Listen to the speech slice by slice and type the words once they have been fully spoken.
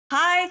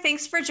Hi,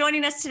 thanks for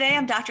joining us today.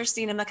 I'm Dr.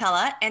 Sina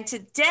McCullough, and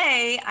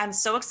today I'm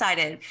so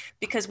excited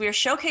because we are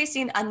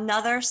showcasing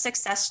another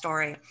success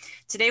story.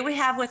 Today we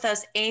have with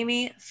us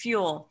Amy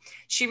Fewell.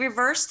 She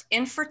reversed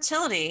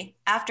infertility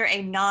after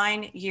a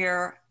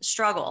 9-year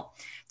struggle.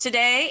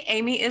 Today,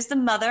 Amy is the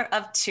mother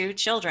of 2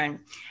 children.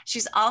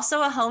 She's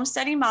also a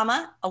homesteading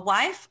mama, a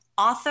wife,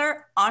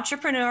 author,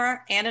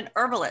 entrepreneur, and an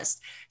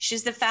herbalist.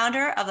 She's the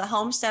founder of the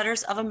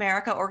Homesteaders of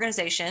America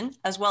organization,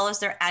 as well as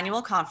their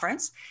annual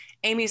conference.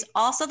 Amy's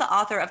also the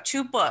author of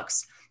 2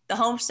 books, the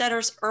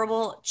Homesteader's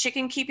Herbal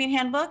Chicken Keeping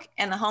Handbook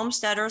and the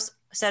Homesteader's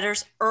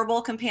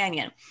Herbal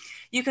Companion.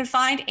 You can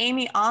find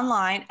Amy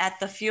online at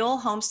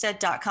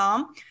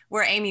thefewellhomestead.com,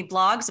 where Amy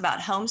blogs about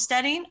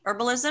homesteading,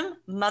 herbalism,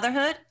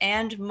 motherhood,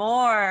 and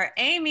more.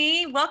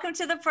 Amy, welcome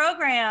to the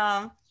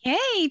program.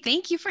 Hey,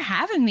 thank you for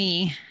having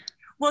me.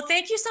 Well,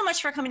 thank you so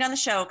much for coming on the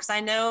show, because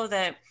I know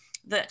that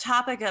the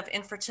topic of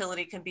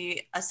infertility can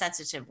be a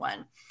sensitive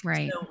one.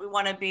 Right. So we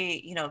want to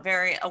be,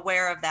 very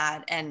aware of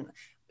that. And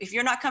if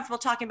you're not comfortable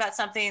talking about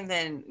something,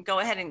 then go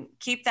ahead and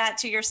keep that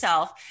to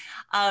yourself.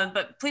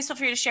 But please feel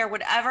free to share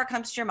whatever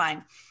comes to your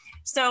mind.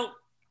 So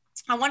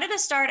I wanted to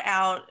start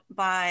out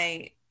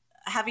by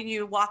having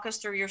you walk us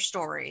through your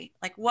story.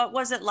 Like, what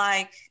was it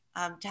like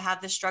to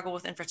have this struggle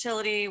with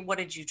infertility? What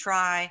did you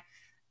try?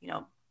 You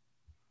know,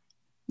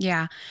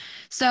 Yeah.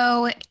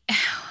 So,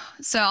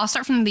 so I'll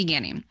start from the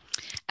beginning.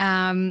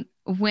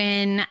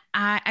 When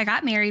I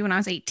got married when I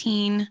was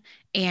 18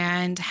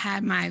 and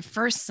had my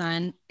first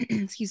son,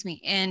 excuse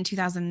me, in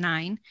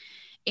 2009.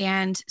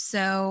 And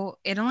so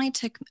it only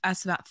took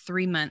us about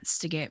 3 months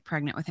to get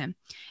pregnant with him.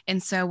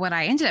 And so what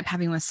I ended up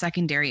having was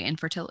secondary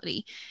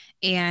infertility.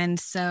 And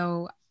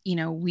so,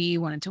 we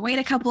wanted to wait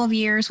a couple of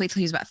years, wait till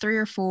he was about 3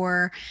 or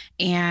 4,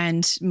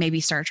 and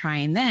maybe start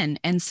trying then.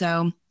 And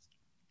so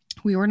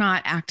we were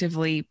not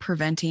actively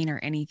preventing or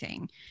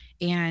anything.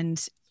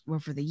 And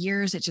over the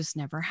years, it just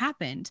never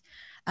happened.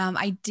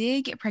 I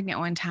did get pregnant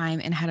one time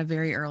and had a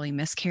very early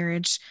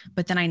miscarriage,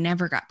 but then I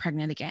never got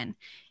pregnant again.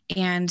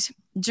 And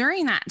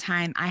during that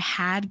time, I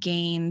had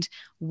gained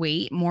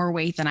more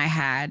weight than I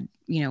had,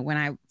 when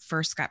I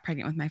first got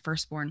pregnant with my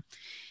firstborn.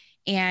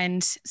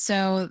 And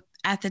so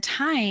at the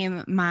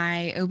time,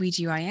 my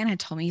OBGYN had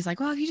told me, he's like,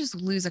 well, if you just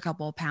lose a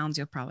couple of pounds,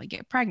 you'll probably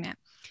get pregnant.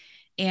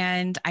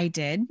 And I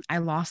did. I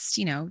lost,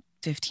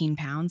 15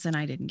 pounds and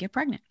I didn't get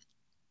pregnant.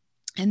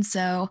 And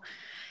so,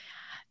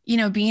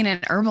 being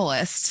an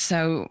herbalist,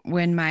 so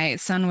when my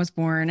son was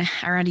born,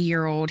 around a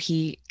year old,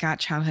 he got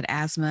childhood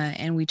asthma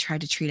and we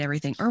tried to treat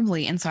everything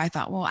herbally. And so I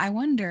thought, well, I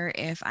wonder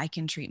if I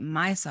can treat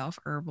myself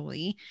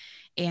herbally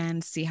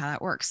and see how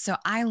that works. So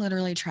I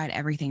literally tried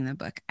everything in the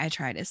book. I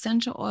tried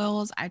essential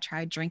oils. I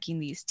tried drinking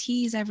these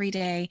teas every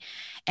day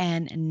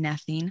and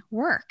nothing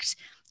worked.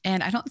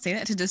 And I don't say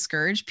that to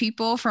discourage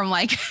people from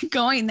like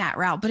going that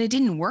route, but it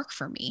didn't work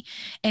for me.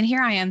 And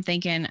here I am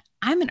thinking,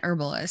 I'm an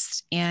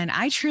herbalist and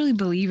I truly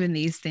believe in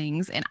these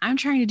things and I'm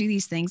trying to do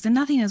these things and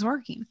nothing is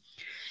working.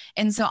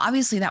 And so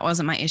obviously that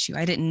wasn't my issue.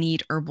 I didn't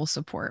need herbal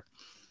support.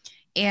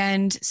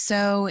 And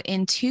so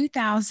in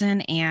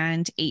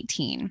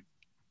 2018,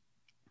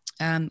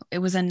 it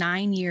was a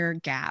 9-year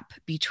gap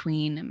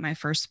between my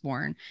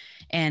firstborn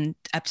and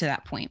up to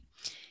that point.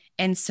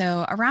 And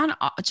so around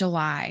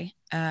July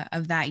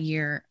of that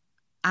year,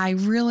 I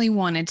really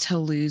wanted to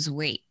lose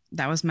weight.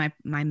 That was my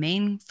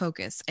main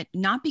focus,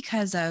 not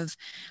because of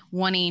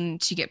wanting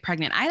to get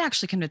pregnant. I had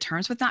actually come to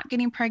terms with not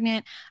getting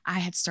pregnant. I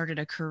had started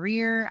a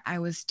career. I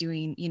was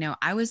doing,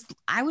 I was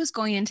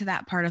going into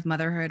that part of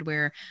motherhood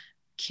where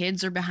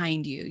kids are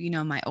behind you.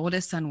 My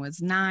oldest son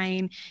was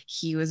 9.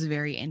 He was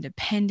very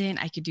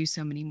independent. I could do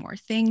so many more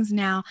things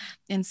now.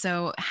 And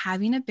so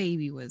having a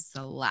baby was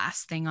the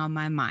last thing on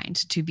my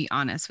mind, to be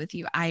honest with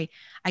you. I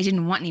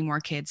didn't want any more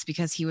kids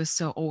because he was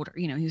so older,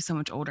 he was so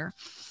much older.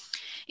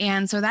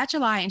 And so that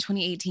July in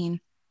 2018,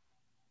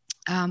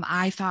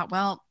 I thought,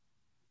 well,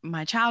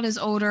 my child is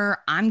older.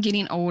 I'm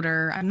getting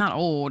older. I'm not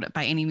old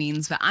by any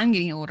means, but I'm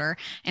getting older.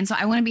 And so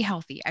I want to be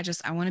healthy. I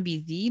want to be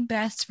the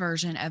best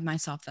version of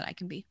myself that I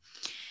can be.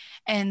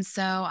 And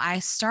so I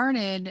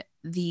started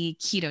the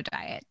keto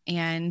diet.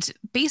 And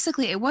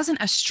basically, it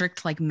wasn't a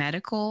strict like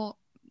medical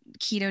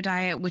keto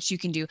diet, which you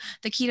can do.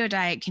 The keto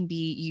diet can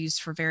be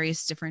used for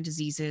various different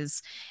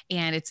diseases,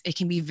 and it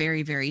can be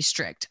very, very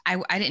strict.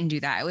 I didn't do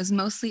that. It was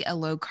mostly a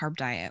low carb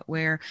diet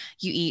where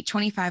you eat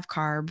 25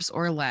 carbs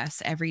or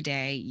less every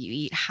day. You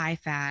eat high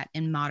fat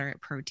and moderate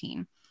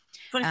protein.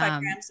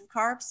 25 grams of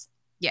carbs.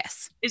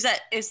 Yes. Is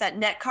that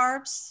net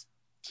carbs?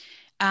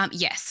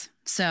 Yes.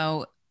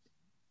 So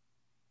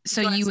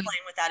You want to you would,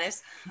 explain what that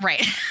is?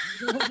 right.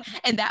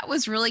 And that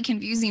was really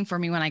confusing for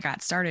me when I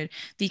got started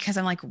because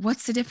I'm like,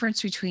 what's the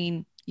difference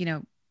between,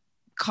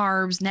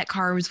 carbs, net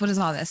carbs? What is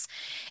all this?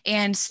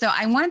 And so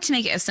I wanted to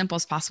make it as simple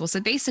as possible.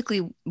 So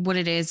basically what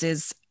it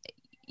is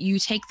you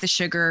take the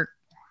sugar.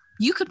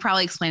 You could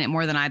probably explain it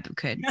more than I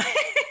could.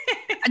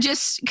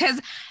 Just because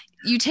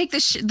you take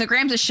the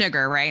grams of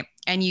sugar, right?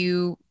 And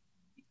you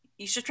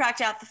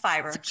subtract out the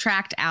fiber.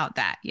 Subtract out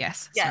that.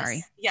 Yes. Yes.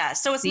 Sorry. Yeah.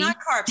 So it's See? not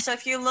carbs. So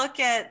if you look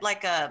at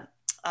like a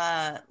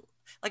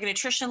like a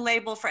nutrition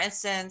label, for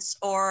instance,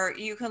 or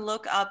you can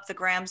look up the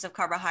grams of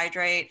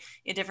carbohydrate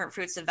in different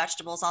fruits and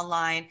vegetables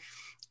online,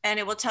 and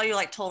it will tell you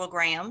like total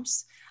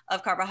grams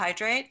of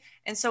carbohydrate.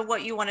 And so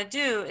what you want to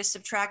do is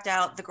subtract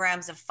out the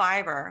grams of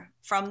fiber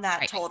from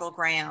that total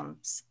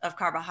grams of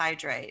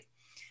carbohydrate.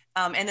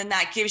 And then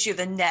that gives you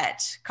the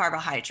net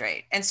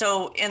carbohydrate. And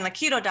so in the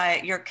keto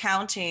diet, you're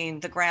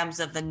counting the grams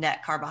of the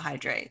net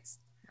carbohydrates.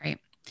 Right.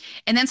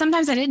 And then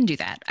sometimes I didn't do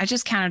that. I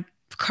just counted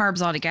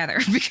carbs altogether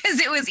because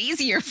it was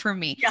easier for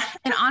me. Yeah.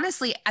 And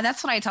honestly,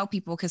 that's what I tell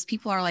people, because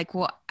people are like,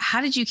 well,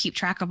 how did you keep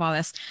track of all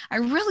this? I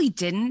really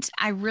didn't.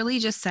 I really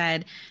just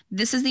said,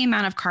 this is the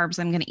amount of carbs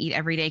I'm going to eat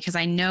every day. Because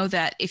I know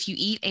that if you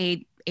eat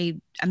a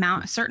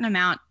certain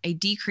amount, a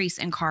decrease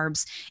in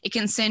carbs, it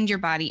can send your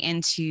body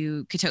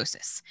into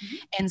ketosis. Mm-hmm.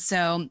 And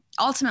so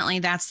ultimately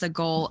that's the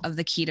goal of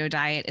the keto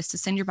diet, is to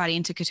send your body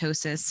into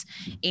ketosis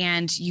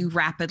and you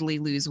rapidly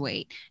lose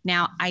weight.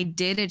 Now, I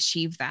did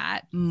achieve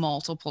that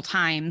multiple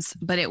times,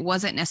 but it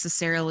wasn't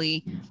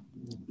necessarily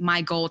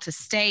my goal to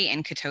stay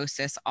in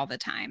ketosis all the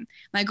time.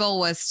 My goal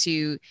was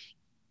to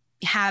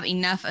have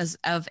enough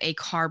of a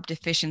carb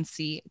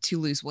deficiency to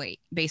lose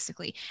weight,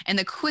 basically. And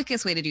the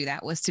quickest way to do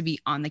that was to be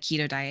on the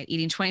keto diet,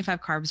 eating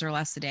 25 carbs or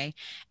less a day,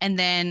 and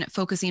then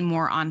focusing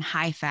more on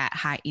high fat,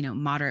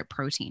 moderate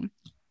protein.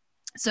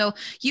 So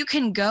you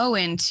can go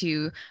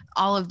into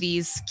all of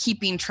these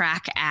keeping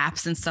track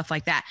apps and stuff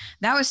like that.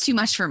 That was too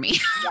much for me.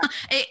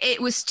 Yeah.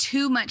 It was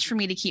too much for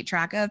me to keep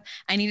track of.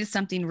 I needed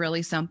something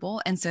really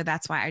simple. And so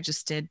that's why I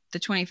just did the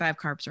 25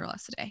 carbs or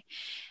less a day.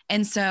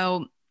 And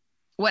so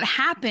what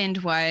happened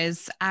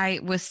was I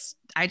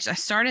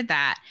started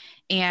that,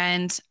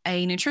 and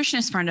a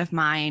nutritionist friend of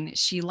mine,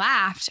 she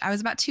laughed. I was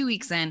about 2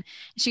 weeks in.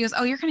 She goes,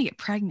 "Oh, you're going to get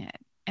pregnant."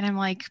 And I'm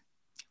like,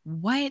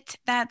 "What?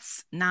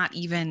 That's not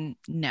even,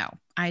 no,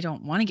 I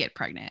don't want to get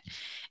pregnant."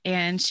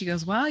 And she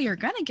goes, "Well, you're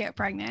going to get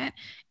pregnant."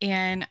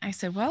 And I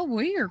said, "Well,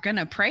 we are going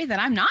to pray that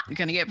I'm not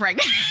going to get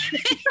pregnant,"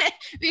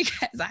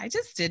 because I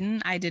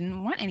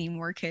didn't want any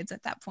more kids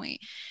at that point.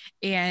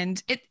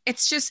 And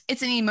it's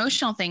an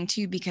emotional thing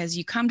too, because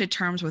you come to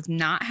terms with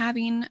not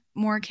having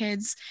more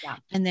kids. Yeah.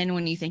 And then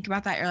when you think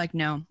about that, you're like,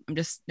 nope,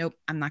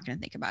 I'm not going to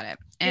think about it.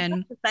 And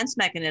it's a defense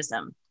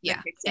mechanism.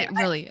 Yeah, it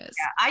really is.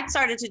 I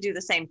started to do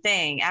the same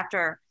thing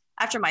after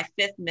my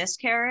 5th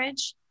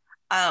miscarriage.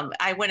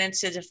 I went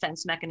into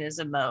defense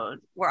mechanism mode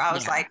where I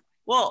was like,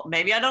 well,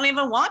 maybe I don't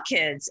even want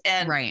kids.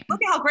 And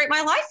look at how great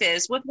my life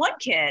is with one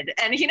kid.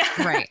 And,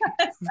 Right.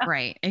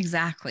 Right.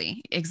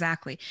 Exactly.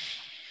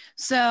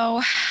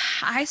 So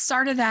I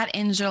started that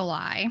in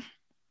July,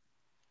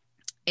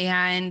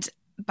 and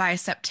by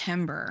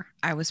September,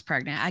 I was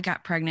pregnant. I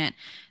got pregnant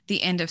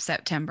the end of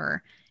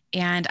September,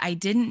 and I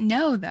didn't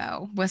know,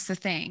 though, was the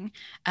thing.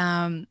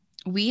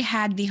 We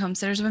had the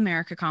Homesteaders of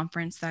America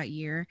conference that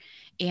year,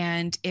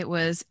 and it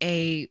was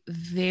a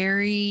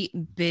very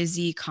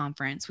busy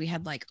conference. We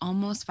had like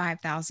almost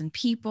 5,000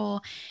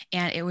 people,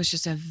 and it was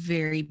just a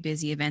very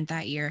busy event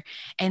that year.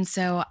 And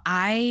so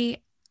I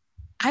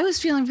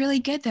was feeling really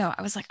good, though.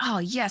 I was like, oh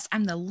yes,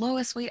 I'm the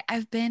lowest weight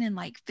I've been in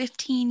like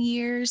 15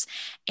 years.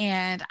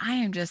 And I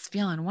am just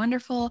feeling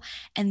wonderful.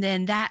 And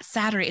then that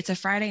Saturday, it's a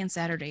Friday and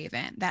Saturday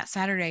event. That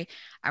Saturday,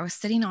 I was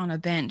sitting on a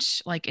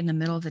bench like in the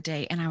middle of the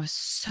day, and I was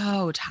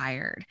so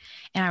tired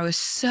and I was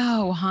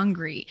so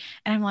hungry.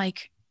 And I'm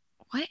like,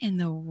 what in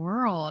the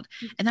world?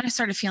 And then I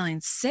started feeling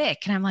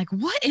sick, and I'm like,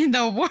 what in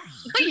the world?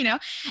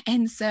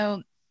 And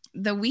so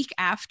the week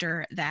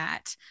after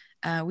that,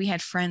 we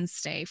had friends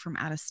stay from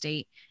out of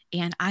state,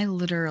 and I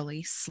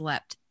literally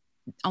slept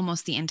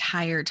almost the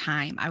entire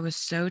time. I was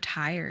so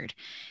tired,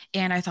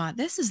 and I thought,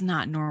 this is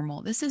not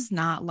normal. This is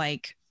not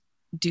like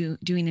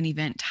doing an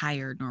event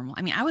tired normal.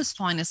 I mean, I was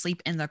falling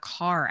asleep in the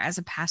car as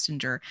a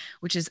passenger,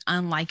 which is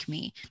unlike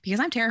me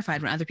because I'm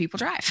terrified when other people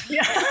drive.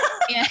 Yeah.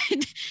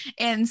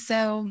 and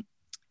so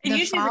and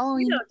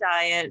usually the keto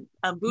diet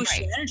boosts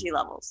your energy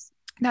levels.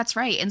 That's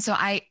right. And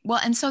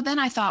so then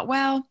I thought,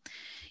 well,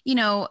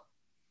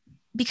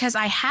 because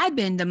I had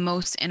been the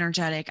most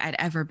energetic I'd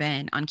ever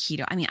been on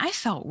keto. I mean, I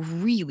felt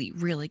really,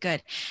 really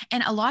good.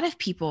 And a lot of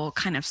people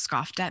kind of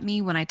scoffed at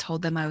me when I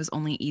told them I was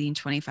only eating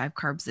 25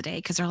 carbs a day,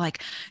 because they're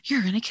like,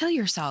 you're going to kill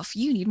yourself.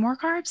 You need more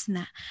carbs than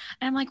that.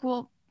 And I'm like,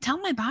 well, tell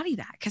my body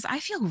that, because I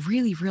feel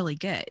really, really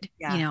good,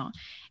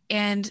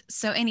 And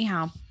so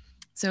anyhow,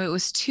 so it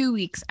was 2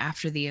 weeks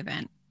after the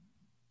event,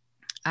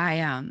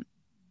 I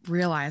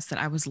realized that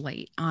I was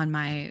late on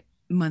my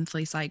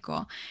monthly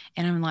cycle.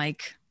 And I'm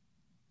like,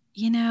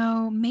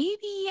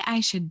 maybe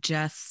I should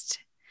just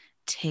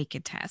take a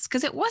test,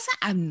 because it wasn't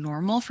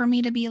abnormal for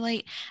me to be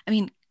late. I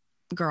mean,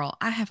 girl,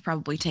 I have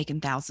probably taken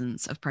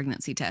thousands of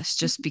pregnancy tests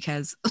just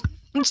because.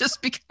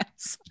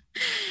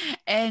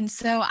 And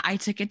so I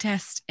took a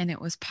test, and it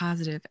was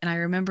positive. And I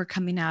remember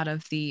coming out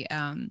of the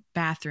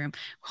bathroom,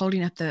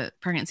 holding up the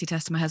pregnancy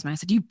test to my husband. I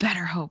said, you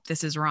better hope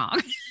this is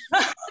wrong.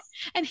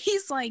 And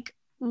he's like,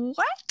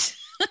 what?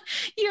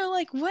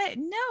 Like, what?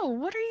 No,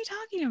 what are you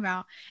talking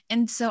about?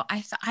 And so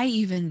I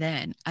even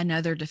then,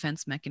 another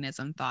defense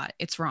mechanism, thought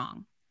it's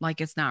wrong.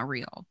 Like, it's not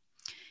real.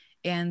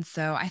 And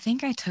so I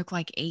think I took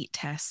like 8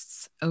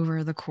 tests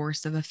over the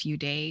course of a few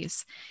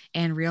days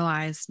and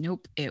realized,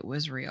 nope, it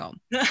was real.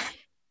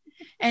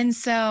 And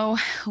so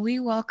we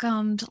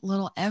welcomed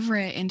little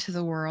Everett into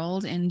the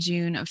world in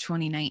June of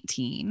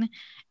 2019.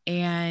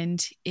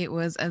 And it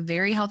was a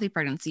very healthy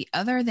pregnancy,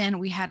 other than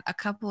we had a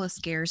couple of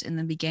scares in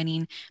the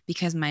beginning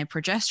because my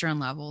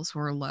progesterone levels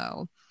were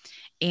low.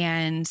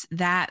 And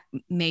that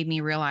made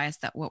me realize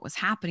that what was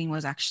happening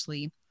was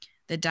actually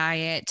the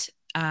diet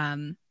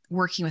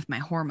working with my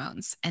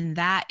hormones. And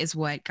that is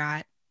what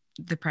got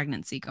the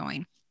pregnancy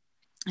going.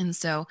 And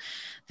so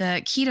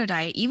the keto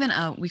diet, even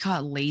we call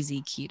it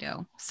lazy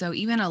keto. So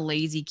even a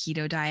lazy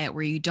keto diet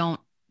where you don't,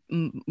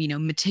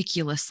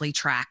 meticulously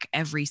track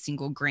every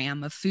single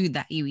gram of food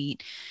that you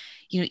eat,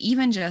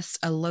 even just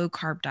a low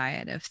carb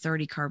diet of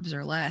 30 carbs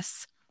or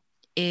less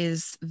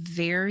is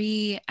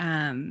very,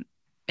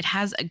 it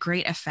has a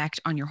great effect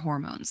on your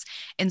hormones.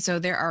 And so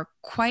there are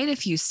quite a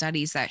few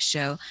studies that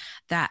show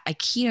that a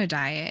keto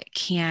diet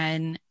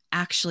can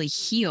actually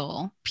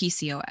heal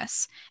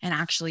PCOS and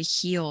actually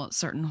heal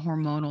certain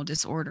hormonal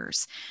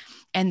disorders.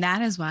 And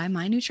that is why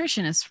my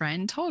nutritionist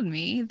friend told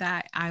me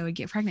that I would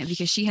get pregnant,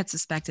 because she had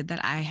suspected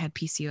that I had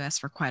PCOS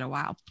for quite a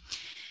while.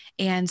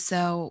 And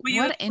so will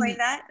you explain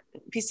that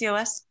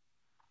PCOS?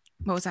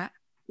 What was that?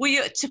 Will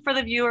you, for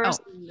the viewers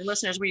and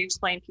listeners, will you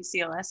explain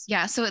PCOS?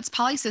 Yeah. So it's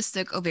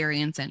polycystic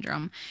ovarian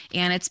syndrome.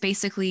 And it's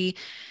basically,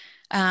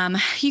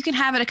 you can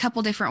have it a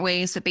couple different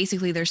ways, but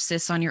basically there's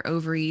cysts on your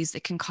ovaries.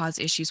 It can cause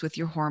issues with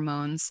your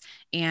hormones,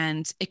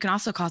 and it can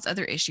also cause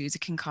other issues.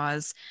 It can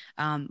cause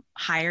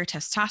higher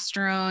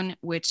testosterone,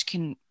 which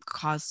can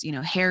cause,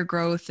 hair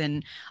growth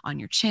and on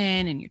your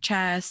chin and your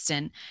chest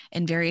and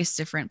various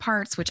different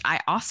parts, which I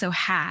also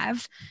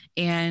have.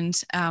 And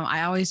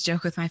I always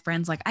joke with my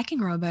friends, like, I can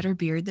grow a better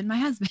beard than my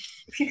husband.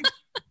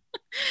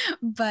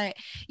 But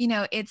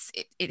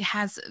it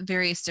has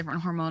various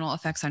different hormonal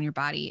effects on your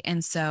body.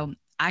 And so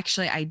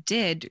actually I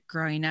did,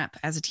 growing up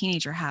as a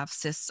teenager, have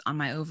cysts on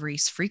my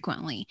ovaries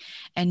frequently,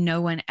 and no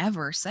one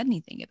ever said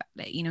anything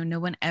about it. No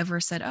one ever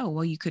said, oh,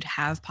 well, you could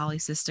have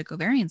polycystic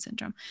ovarian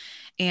syndrome.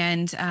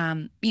 And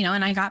and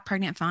I got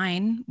pregnant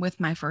fine with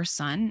my first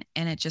son,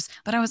 and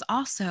but I was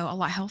also a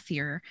lot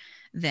healthier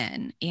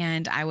then,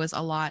 and I was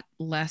a lot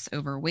less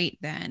overweight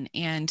then.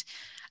 And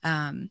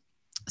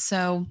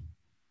so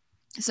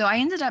I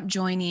ended up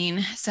joining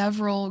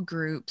several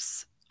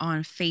groups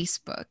on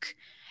Facebook,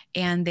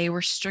 and they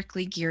were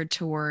strictly geared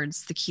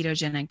towards the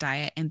ketogenic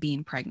diet and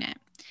being pregnant.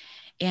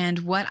 And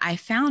what I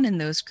found in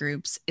those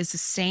groups is the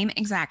same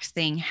exact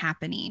thing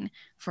happening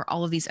for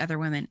all of these other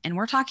women. And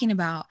we're talking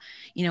about,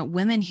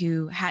 women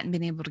who hadn't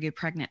been able to get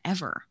pregnant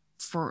ever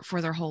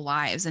for their whole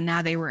lives. And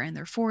now they were in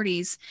their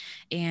 40s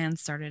and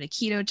started a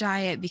keto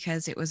diet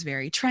because it was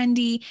very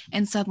trendy,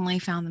 and suddenly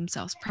found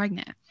themselves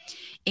pregnant.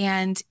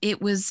 And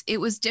it was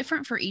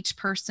different for each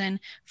person.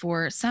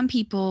 For some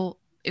people,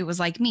 it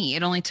was like me.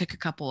 It only took a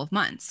couple of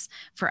months.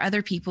 For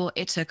other people,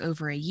 it took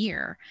over a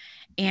year.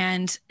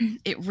 And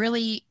it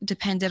really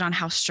depended on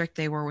how strict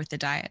they were with the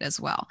diet as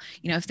well.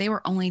 If they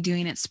were only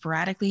doing it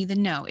sporadically,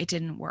 then no, it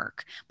didn't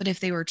work. But if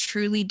they were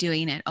truly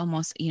doing it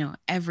almost,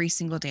 every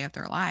single day of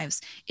their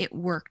lives, it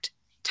worked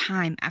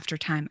time after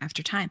time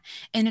after time.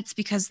 And it's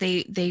because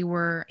they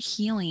were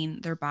healing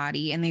their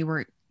body, and they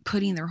were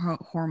putting their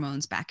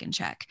hormones back in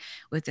check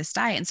with this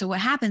diet. And so what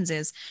happens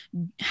is,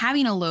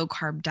 having a low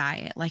carb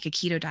diet, like a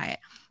keto diet,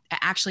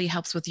 actually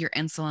helps with your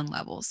insulin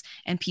levels.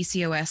 And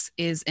PCOS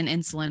is an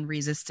insulin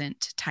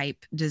resistant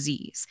type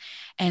disease.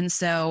 And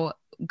so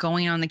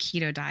going on the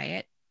keto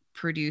diet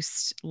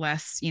produced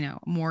less,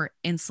 more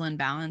insulin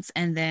balance,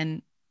 and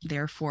then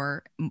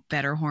therefore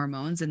better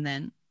hormones. And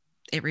then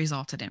it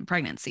resulted in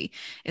pregnancy,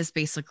 is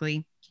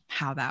basically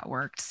how that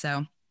worked.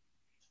 So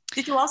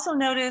did you also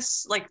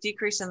notice like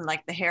decrease in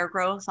like the hair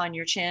growth on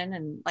your chin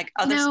and like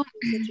other things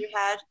that you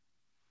had?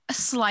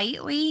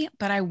 Slightly,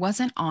 but I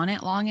wasn't on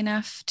it long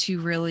enough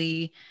to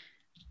really,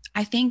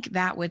 I think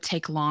that would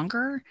take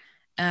longer.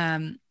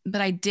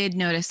 But I did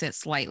notice it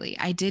slightly.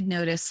 I did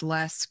notice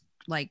less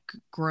like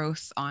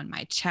growth on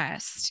my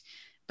chest,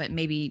 but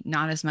maybe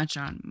not as much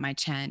on my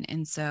chin.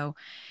 And so,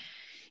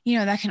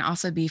 that can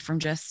also be from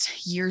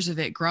just years of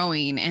it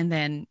growing and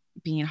then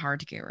being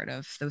hard to get rid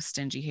of those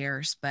stingy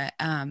hairs. But,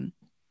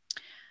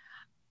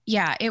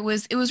 yeah, it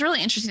was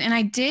really interesting. And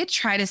I did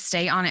try to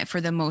stay on it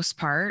for the most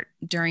part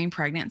during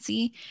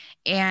pregnancy.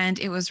 And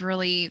it was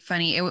really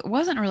funny. It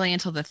wasn't really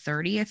until the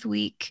 30th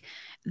week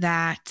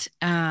that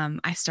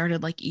I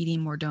started like eating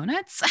more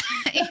donuts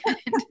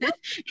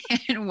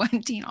and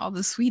wanting all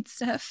the sweet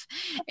stuff.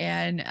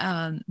 And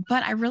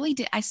but I really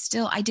did.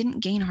 I didn't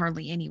gain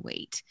hardly any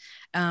weight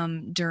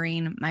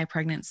during my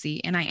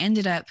pregnancy. And I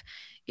ended up,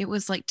 it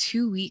was like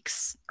 2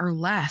 weeks or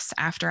less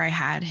after I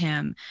had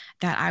him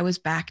that I was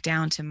back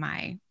down to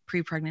my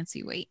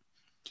pre-pregnancy weight.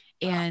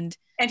 And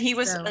he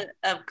was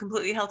a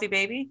completely healthy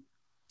baby?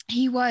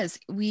 He was.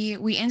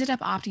 We ended up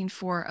opting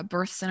for a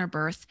birth center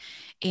birth,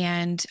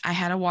 and I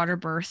had a water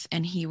birth,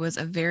 and he was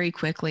a very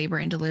quick labor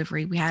and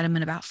delivery. We had him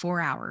in about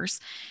 4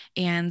 hours.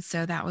 And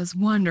so that was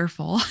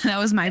wonderful. That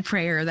was my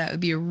prayer. That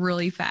would be a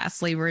really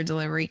fast labor and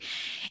delivery.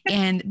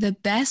 And the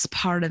best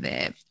part of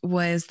it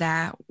was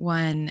that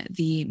when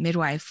the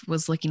midwife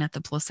was looking at the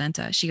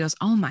placenta, she goes,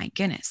 "Oh my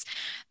goodness,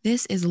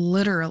 this is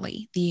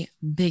literally the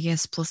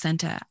biggest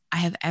placenta I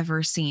have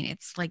ever seen.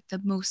 It's like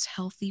the most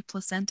healthy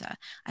placenta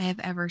I have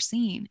ever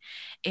seen."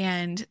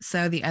 And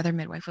so the other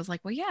midwife was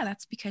like, "Well, yeah,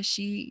 that's because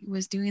she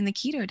was doing the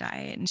keto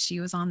diet and she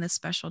was on this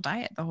special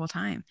diet the whole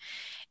time."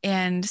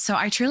 And so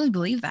I truly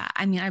believe that.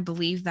 I mean, I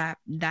believe that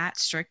that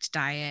strict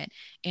diet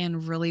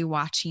and really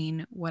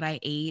watching what I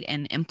ate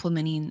and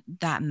implementing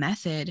that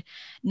method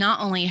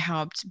not only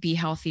helped be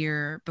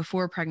healthier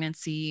before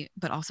pregnancy,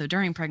 but also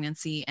during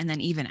pregnancy and then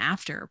even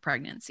after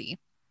pregnancy.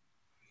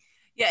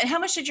 Yeah. And how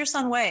much did your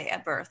son weigh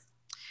at birth?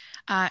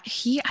 I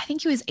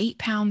think he was 8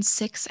 pounds,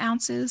 6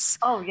 ounces.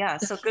 Oh yeah,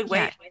 so good weight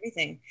Yeah. and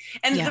everything.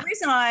 And the Yeah.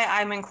 reason why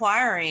I'm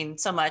inquiring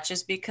so much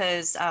is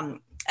because,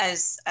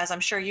 as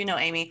I'm sure you know,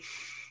 Amy,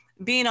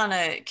 being on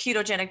a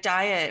ketogenic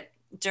diet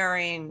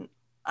during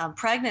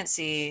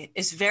pregnancy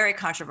is very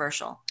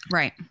controversial.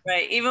 Right.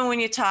 Right. Even when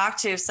you talk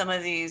to some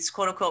of these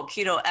quote unquote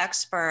keto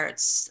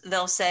experts,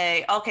 they'll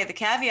say, okay, the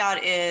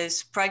caveat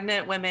is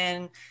pregnant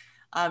women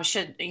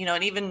should,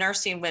 and even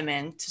nursing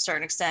women to a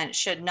certain extent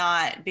should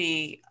not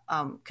be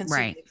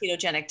consuming Right. a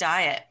ketogenic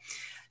diet.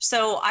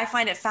 So I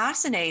find it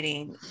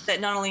fascinating that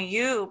not only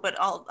you, but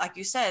all, like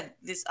you said,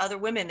 these other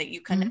women that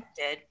you Mhm.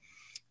 connected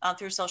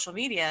through social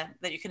media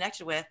that you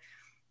connected with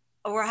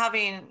were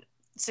having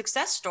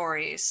success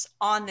stories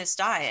on this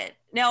diet.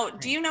 Now, do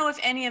Right. you know if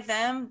any of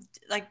them,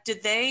 like,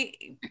 did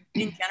they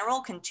in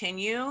general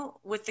continue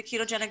with the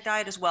ketogenic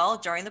diet as well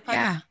during the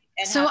pregnancy Yeah.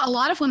 and So have, a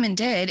lot of women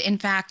did, in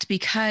fact,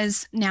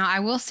 because now I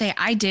will say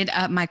I did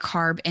up my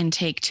carb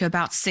intake to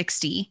about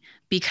 60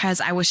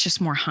 because I was just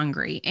more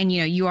hungry. And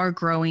you are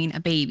growing a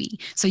baby,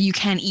 so you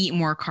can eat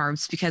more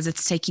carbs because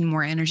it's taking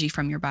more energy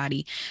from your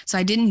body. So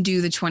I didn't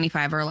do the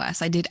 25 or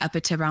less. I did up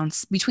it to around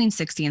between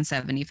 60 and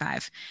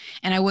 75.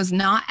 And I was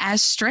not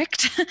as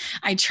strict.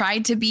 I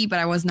tried to be, but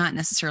I was not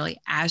necessarily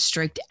as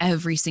strict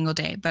every single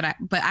day. But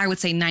I would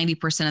say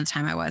 90% of the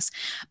time I was.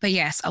 But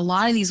yes, a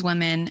lot of these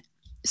women,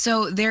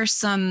 so there's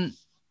some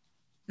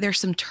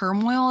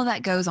turmoil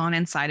that goes on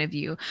inside of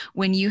you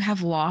when you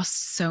have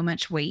lost so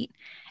much weight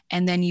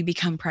and then you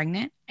become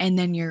pregnant and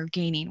then you're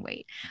gaining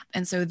weight.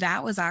 And so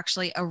that was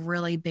actually a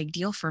really big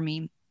deal for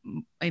me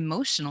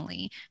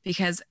emotionally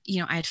because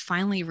I had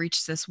finally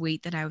reached this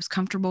weight that I was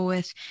comfortable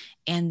with,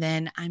 and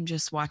then I'm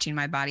just watching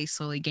my body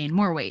slowly gain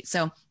more weight.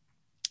 So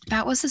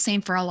that was the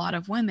same for a lot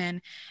of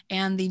women.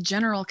 And the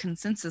general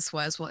consensus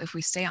was, well, if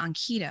we stay on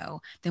keto,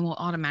 then we'll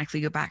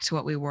automatically go back to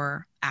what we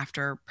were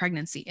after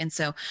pregnancy. And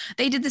so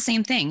they did the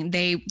same thing.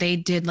 They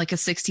did like a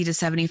 60 to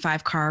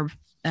 75 carb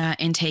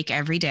intake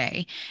every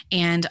day.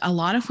 And a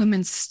lot of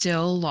women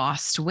still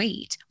lost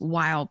weight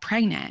while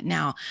pregnant.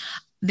 Now,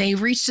 they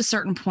reached a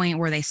certain point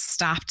where they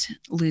stopped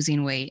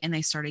losing weight and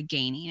they started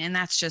gaining. And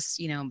that's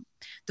just,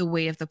 the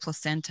weight of the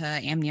placenta,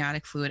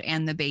 amniotic fluid,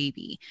 and the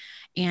baby.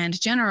 And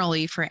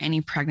generally for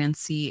any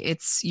pregnancy,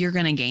 you're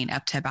going to gain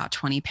up to about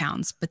 20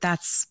 pounds, but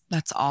that's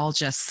all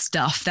just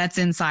stuff that's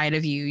inside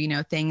of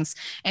you, things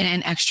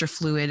and extra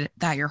fluid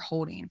that you're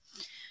holding.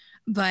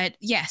 But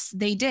yes,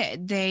 they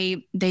did.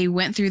 They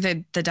went through the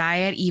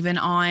diet even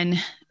on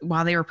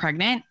while they were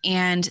pregnant,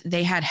 and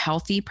they had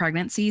healthy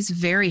pregnancies,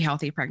 very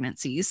healthy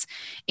pregnancies,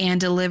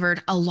 and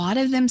delivered. A lot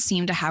of them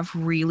seemed to have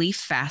really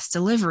fast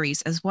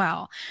deliveries as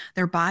well.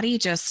 Their body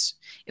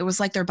it was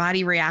like their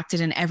body reacted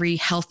in every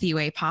healthy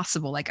way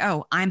possible. Like,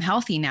 oh, I'm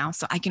healthy now,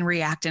 so I can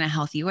react in a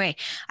healthy way.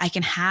 I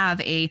can have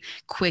a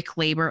quick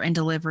labor and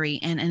delivery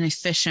and an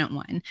efficient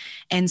one.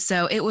 And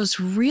so it was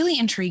really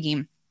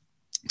intriguing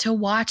to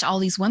watch all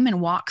these women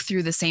walk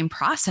through the same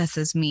process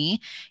as me,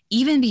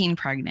 even being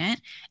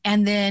pregnant,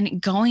 and then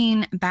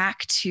going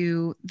back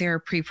to their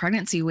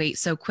pre-pregnancy weight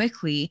so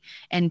quickly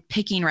and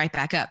picking right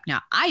back up. Now,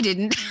 I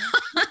didn't.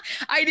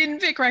 I didn't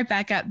pick right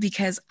back up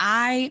because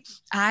I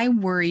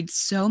worried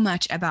so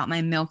much about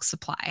my milk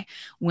supply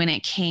when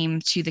it came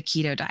to the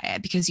keto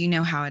diet, because you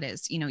know how it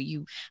is.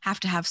 You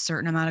have to have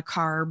certain amount of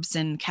carbs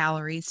and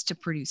calories to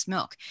produce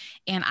milk.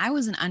 And I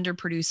was an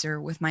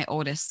underproducer with my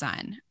oldest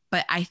son.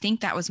 But I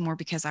think that was more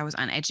because I was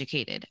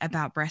uneducated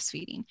about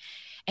breastfeeding.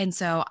 And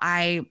so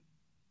I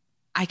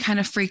kind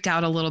of freaked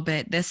out a little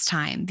bit this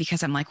time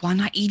because I'm like, well, I'm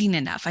not eating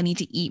enough. I need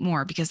to eat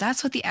more because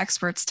that's what the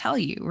experts tell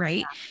you,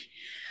 right?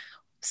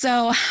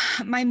 So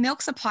my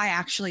milk supply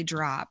actually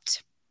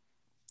dropped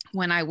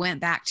when I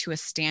went back to a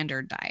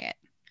standard diet,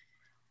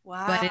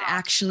 but wow. it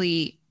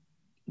actually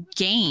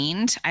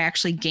gained. I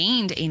actually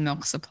gained a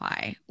milk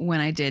supply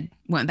when I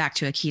went back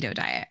to a keto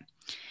diet.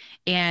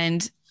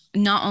 And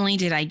not only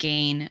did I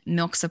gain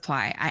milk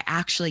supply, I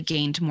actually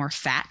gained more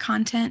fat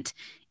content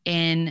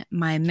in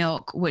my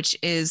milk, which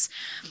is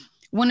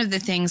one of the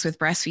things with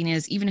breastfeeding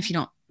is even if you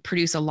don't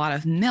produce a lot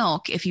of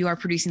milk, if you are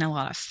producing a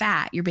lot of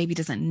fat, your baby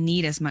doesn't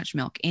need as much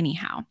milk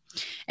anyhow.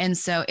 And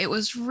so it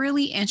was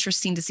really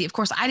interesting to see. Of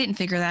course, I didn't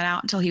figure that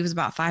out until he was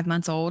about 5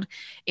 months old.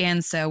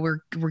 And so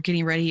we're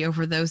getting ready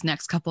over those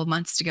next couple of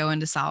months to go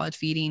into solid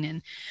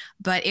feeding.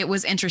 But it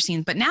was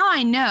interesting. But now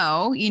I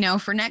know,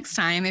 for next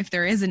time, if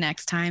there is a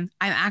next time,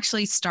 I'm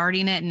actually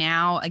starting it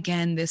now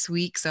again this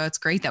week. So it's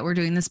great that we're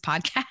doing this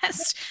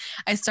podcast.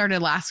 I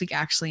started last week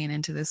actually and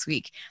into this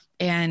week.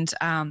 And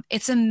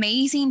it's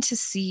amazing to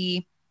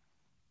see,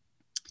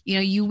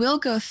 you will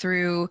go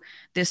through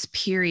this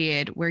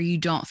period where you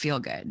don't feel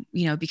good,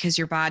 because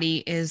your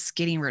body is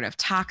getting rid of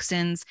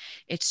toxins.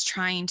 It's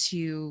trying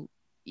to,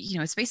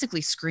 it's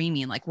basically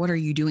screaming like, what are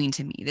you doing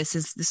to me? This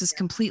is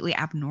completely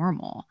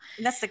abnormal.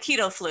 And that's the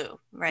keto flu,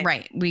 right?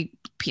 Right.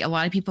 A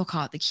lot of people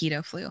call it the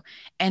keto flu.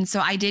 And so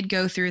I did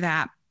go through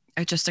that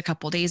just a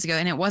couple of days ago,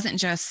 and it wasn't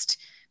just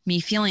me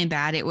feeling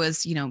bad. It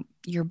was,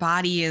 your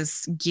body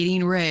is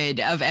getting rid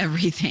of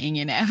everything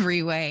in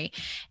every way.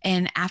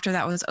 And after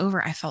that was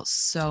over, I felt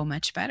so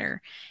much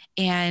better.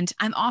 And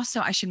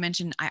I should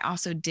mention, I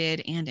also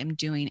did and am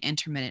doing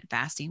intermittent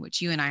fasting, which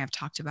you and I have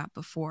talked about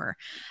before,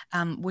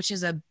 which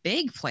is a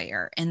big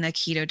player in the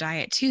keto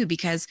diet too,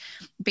 because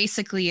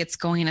basically it's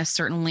going a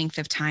certain length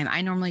of time.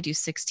 I normally do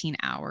 16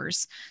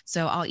 hours.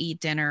 So I'll eat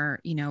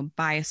dinner,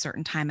 by a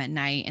certain time at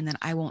night, and then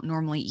I won't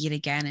normally eat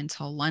again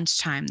until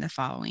lunchtime the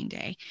following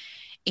day.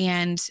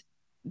 And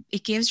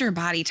it gives your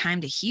body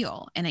time to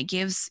heal. And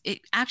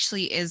it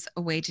actually is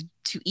a way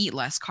to eat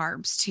less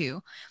carbs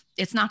too.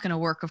 It's not going to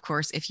work, of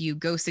course, if you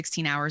go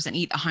 16 hours and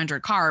eat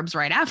 100 carbs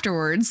right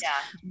afterwards,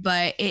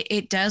 but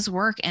it does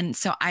work. And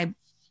so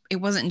it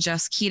wasn't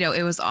just keto,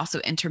 it was also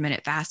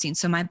intermittent fasting.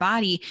 So my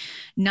body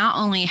not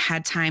only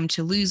had time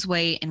to lose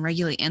weight and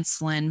regulate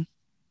insulin,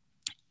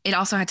 it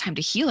also had time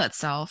to heal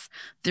itself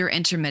through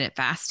intermittent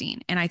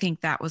fasting. And I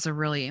think that was a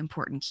really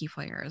important key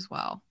player as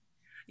well.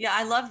 Yeah,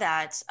 I love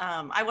that.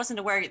 I wasn't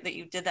aware that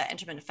you did that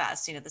intermittent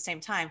fasting at the same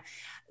time.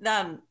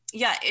 And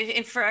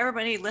for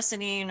everybody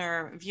listening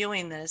or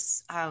viewing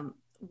this,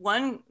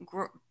 one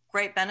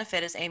great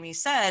benefit, as Amy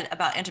said,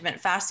 about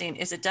intermittent fasting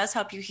is it does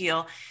help you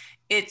heal.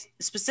 It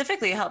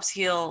specifically helps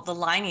heal the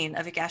lining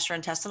of your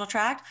gastrointestinal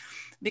tract,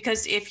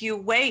 because if you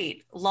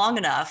wait long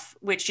enough,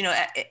 which,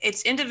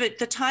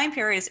 the time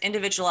period is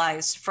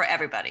individualized for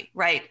everybody,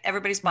 right?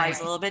 Everybody's body is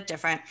a little bit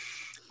different.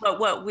 But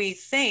what we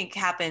think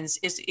happens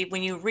is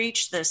when you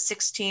reach the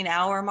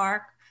 16-hour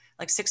mark,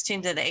 like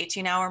 16 to the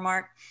 18-hour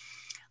mark,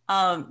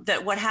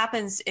 that what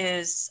happens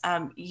is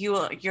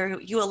you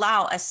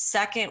allow a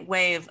second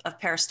wave of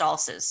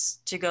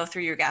peristalsis to go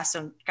through your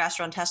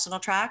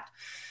gastrointestinal tract.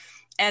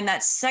 And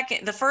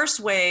the first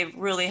wave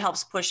really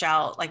helps push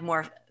out like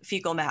more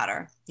fecal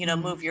matter,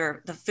 move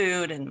the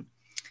food and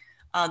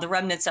the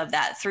remnants of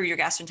that through your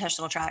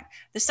gastrointestinal tract.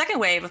 The second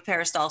wave of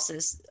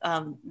peristalsis,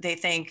 they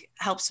think,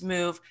 helps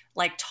move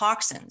like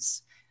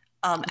toxins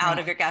out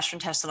of your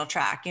gastrointestinal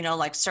tract,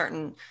 like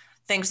certain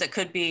things that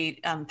could be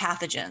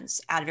pathogens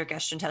out of your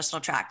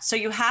gastrointestinal tract. So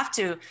you have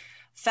to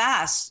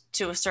fast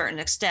to a certain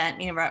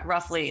extent,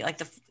 roughly like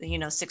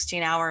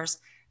 16 hours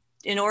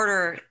in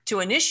order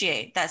to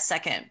initiate that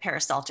second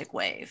peristaltic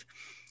wave.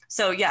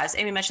 So yes,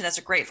 Amy mentioned that's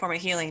a great form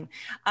of healing.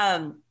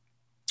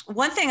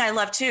 One thing I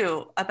love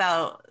too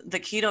about the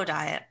keto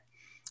diet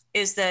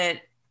is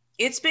that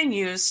it's been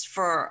used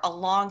for a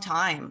long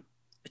time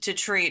to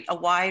treat a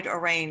wide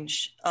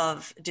range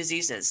of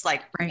diseases,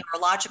 like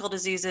neurological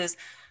diseases,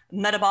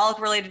 metabolic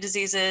related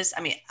diseases.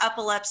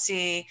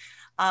 Epilepsy.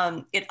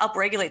 It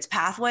upregulates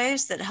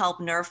pathways that help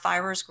nerve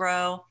fibers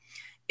grow.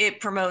 It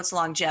promotes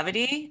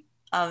longevity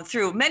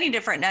through many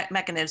different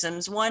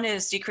mechanisms. One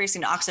is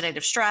decreasing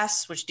oxidative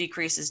stress, which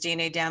decreases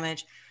DNA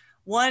damage.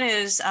 One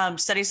is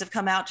studies have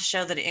come out to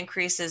show that it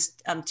increases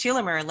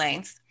telomere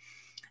length.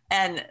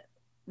 And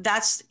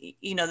that's,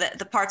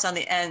 the parts on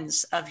the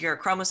ends of your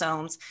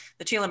chromosomes,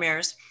 the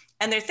telomeres.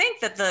 And they think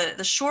that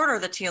the shorter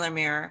the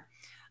telomere,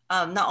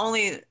 not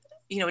only,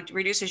 it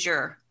reduces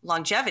your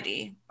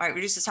longevity, right,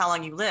 reduces how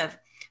long you live,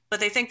 but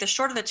they think the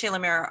shorter the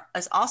telomere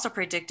is also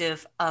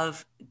predictive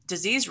of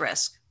disease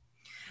risk.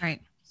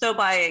 Right. So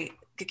by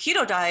the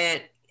keto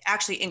diet,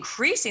 actually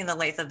increasing the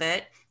length of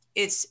it,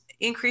 it's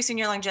increasing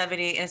your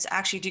longevity, and it's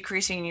actually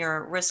decreasing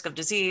your risk of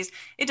disease.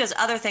 It does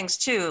other things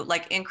too,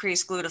 like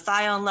increase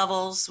glutathione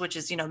levels, which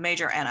is,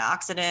 major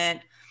antioxidant,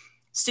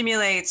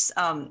 stimulates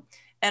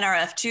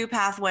NRF2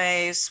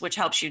 pathways, which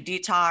helps you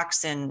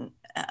detox and,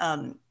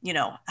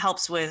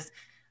 helps with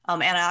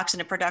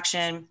antioxidant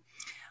production.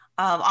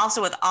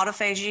 Also with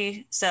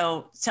autophagy,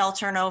 so cell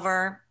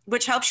turnover,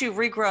 which helps you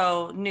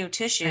regrow new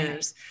tissues.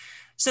 Right.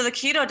 So the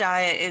keto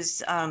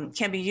diet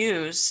can be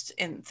used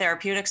in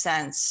therapeutic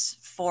sense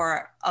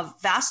for a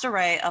vast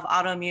array of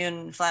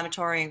autoimmune,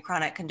 inflammatory, and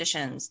chronic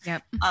conditions.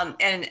 Yep.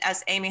 And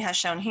as Amy has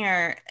shown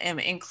here,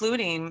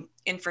 including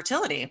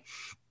infertility.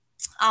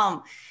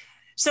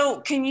 So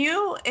can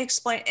you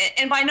explain,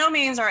 and by no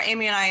means are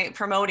Amy and I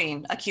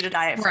promoting a keto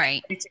diet for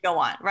everybody to go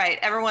on, right?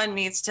 Everyone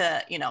needs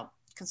to,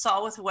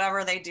 consult with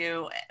whoever they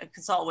do,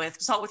 consult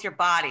with your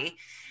body.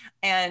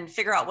 and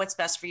figure out what's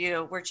best for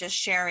you. We're just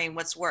sharing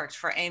what's worked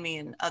for Amy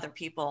and other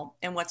people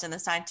and what's in the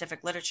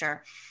scientific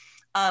literature.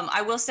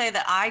 I will say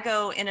that I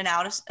go in and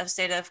out of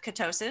state of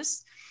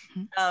ketosis.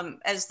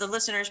 As the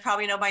listeners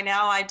probably know by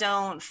now, I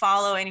don't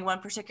follow any one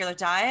particular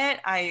diet.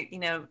 I,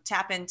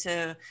 tap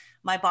into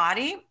my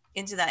body,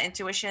 into that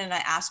intuition, and I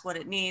ask what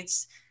it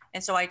needs.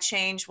 And so I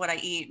change what I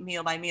eat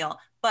meal by meal.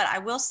 But I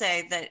will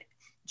say that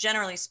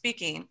generally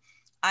speaking,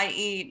 I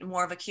eat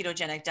more of a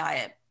ketogenic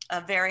diet,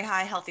 a very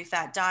high healthy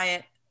fat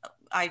diet.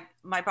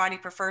 My body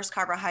prefers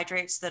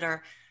carbohydrates that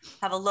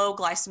have a low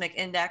glycemic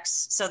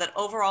index, so that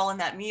overall in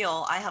that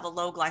meal, I have a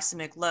low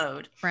glycemic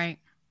load. Right.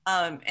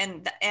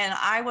 And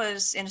I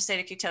was in a state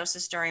of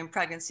ketosis during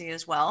pregnancy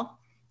as well.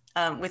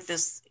 With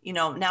this,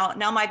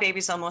 now my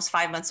baby's almost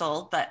 5 months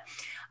old, but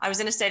I was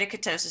in a state of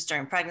ketosis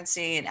during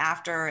pregnancy and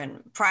after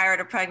and prior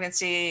to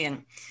pregnancy,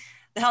 and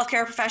the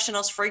healthcare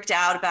professionals freaked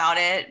out about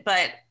it,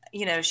 but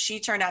she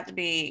turned out to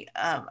be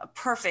a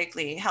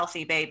perfectly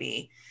healthy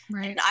baby.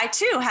 Right. And I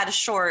too had a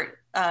short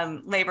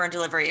labor and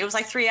delivery. It was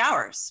like 3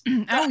 hours.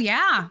 Oh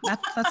yeah,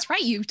 that's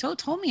right. You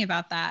told me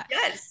about that.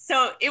 Yes.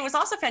 So it was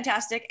also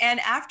fantastic.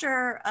 And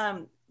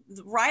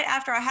right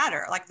after I had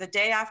her, like the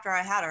day after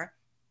I had her,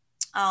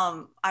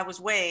 I was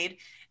weighed,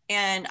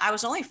 and I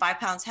was only 5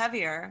 pounds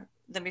heavier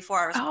than before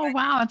I was. Oh, pregnant.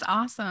 Wow. That's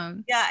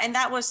awesome. Yeah. And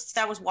that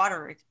was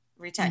water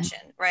retention,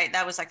 right?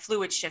 That was like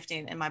fluid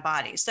shifting in my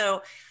body.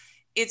 So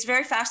it's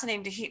very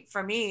fascinating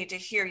for me to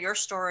hear your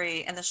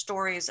story and the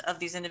stories of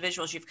these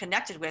individuals you've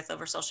connected with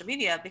over social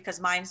media,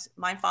 because mine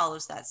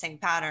follows that same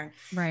pattern.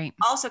 Right.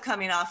 Also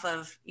coming off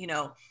of,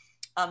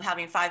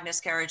 having 5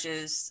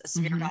 miscarriages, a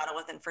severe battle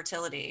with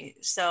infertility.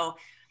 So,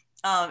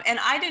 and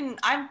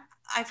I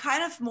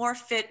kind of more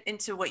fit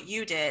into what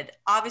you did.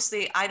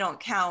 Obviously I don't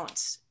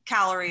count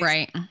calories,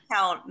 right,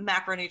 count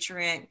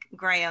macronutrient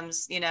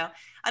grams, I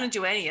don't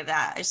do any of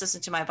that. I just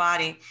listen to my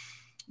body.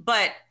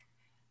 But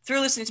through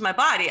listening to my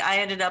body, I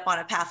ended up on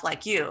a path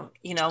like you,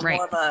 right,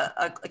 more of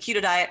a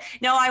keto diet.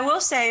 Now, I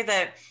will say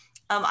that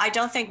I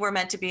don't think we're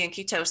meant to be in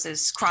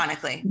ketosis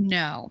chronically.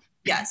 No.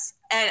 Yes.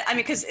 And I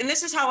mean, and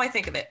this is how I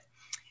think of it.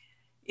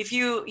 If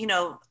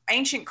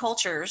ancient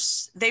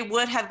cultures, they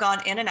would have gone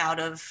in and out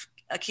of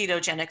a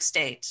ketogenic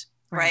state,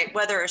 right?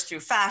 Whether it's through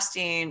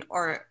fasting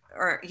or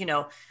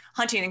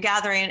hunting and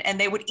gathering, and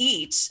they would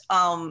eat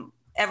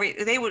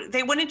they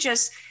wouldn't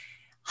just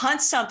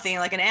hunt something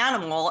like an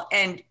animal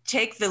and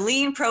take the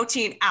lean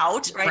protein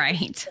out, right?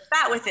 The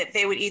fat with it.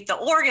 They would eat the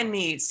organ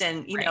meats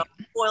and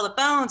boil the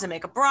bones and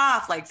make a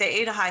broth. Like they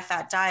ate a high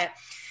fat diet.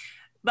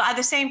 But at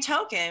the same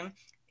token,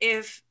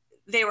 if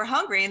they were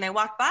hungry and they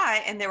walked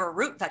by and there were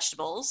root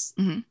vegetables,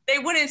 they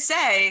wouldn't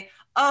say,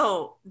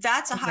 oh,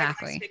 that's a high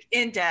glycemic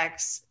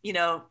index,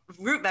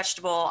 root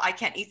vegetable. I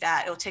can't eat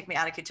that. It'll take me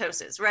out of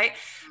ketosis. Right.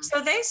 So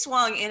they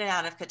swung in and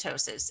out of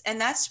ketosis. And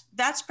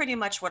that's pretty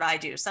much what I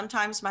do.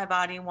 Sometimes my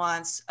body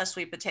wants a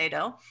sweet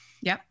potato.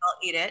 Yep. I'll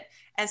eat it.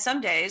 And some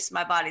days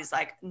my body's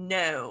like,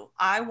 no,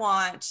 I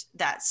want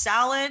that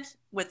salad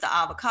with the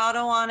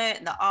avocado on it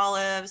and the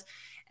olives.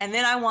 And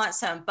then I want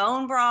some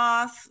bone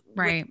broth.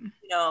 Right.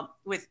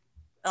 With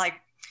like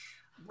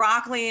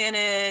broccoli in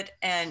it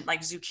and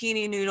like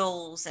zucchini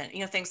noodles and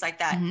things like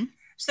that.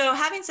 So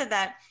having said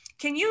that,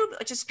 can you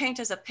just paint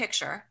us a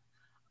picture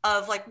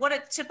of like what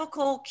a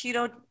typical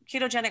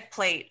ketogenic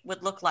plate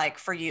would look like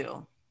for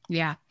you?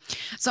 Yeah.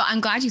 So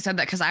I'm glad you said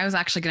that, because I was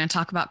actually going to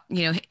talk about,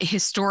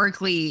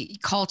 historically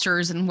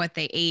cultures and what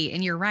they ate.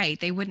 And you're right.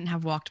 They wouldn't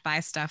have walked by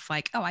stuff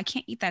like, oh, I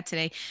can't eat that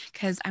today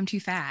because I'm too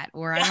fat,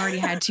 or I already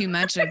had too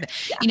much of it.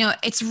 Yeah.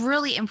 It's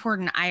really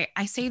important.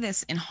 I say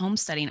this in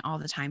homesteading all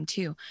the time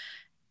too.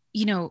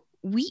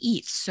 We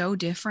eat so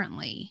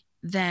differently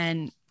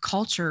than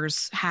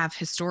cultures have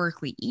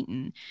historically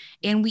eaten,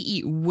 and we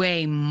eat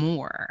way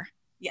more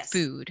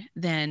food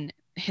than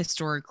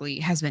historically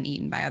has been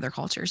eaten by other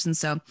cultures. And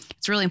so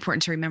it's really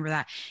important to remember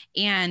that.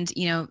 And,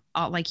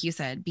 like you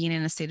said, being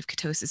in a state of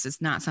ketosis is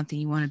not something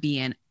you want to be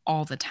in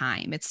all the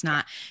time. It's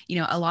not,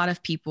 a lot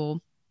of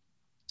people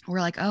were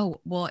like,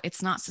 oh, well,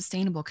 it's not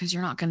sustainable because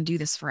you're not going to do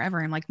this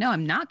forever. I'm like, no,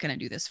 I'm not going to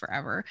do this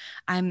forever.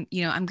 I'm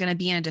going to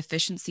be in a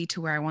deficiency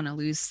to where I want to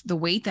lose the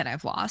weight that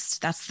I've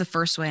lost. That's the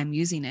first way I'm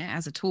using it,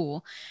 as a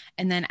tool.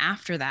 And then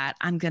after that,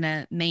 I'm going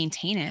to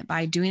maintain it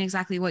by doing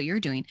exactly what you're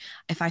doing.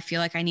 If I feel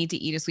like I need to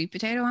eat a sweet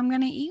potato, I'm going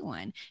to eat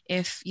one.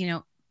 If,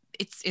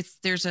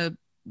 there's a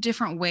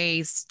different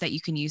ways that you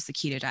can use the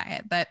keto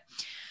diet. But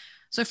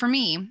so for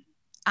me,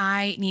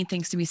 I need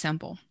things to be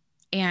simple.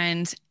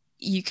 And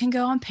you can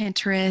go on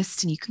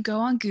Pinterest and you can go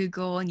on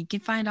Google and you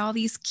can find all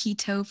these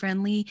keto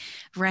friendly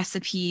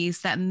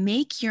recipes that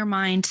make your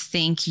mind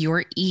think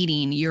you're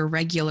eating your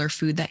regular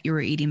food that you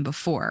were eating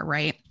before,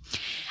 right?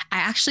 I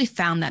actually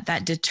found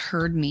that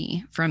deterred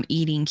me from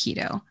eating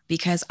keto,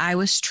 because I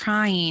was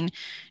trying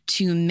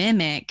to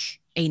mimic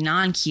a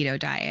non-keto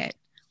diet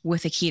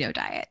with a keto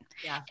diet.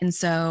 Yeah. And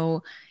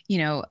so,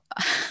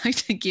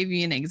 to give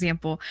you an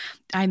example,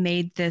 I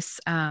made this,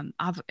 not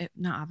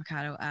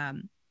avocado,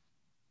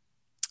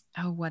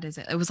 oh, what is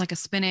it? It was like a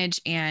spinach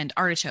and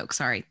artichoke.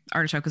 Sorry.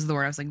 Artichoke is the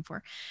word I was looking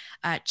for.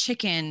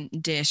 Chicken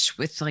dish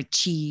with like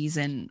cheese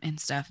and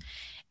stuff.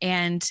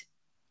 And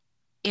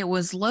it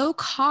was low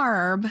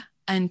carb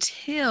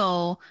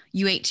until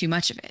you ate too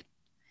much of it.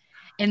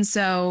 And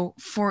so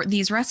for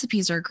these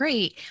recipes are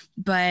great,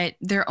 but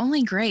they're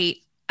only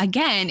great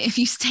again if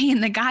you stay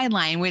in the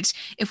guideline,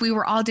 which if we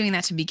were all doing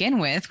that to begin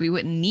with, we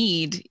wouldn't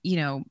need,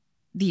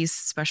 these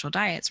special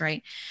diets,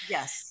 right?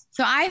 Yes.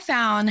 So I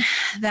found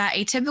that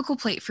a typical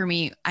plate for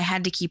me, I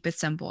had to keep it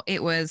simple.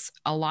 It was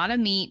a lot of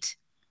meat,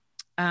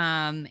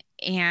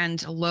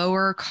 and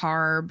lower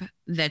carb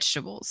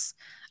vegetables.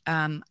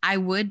 I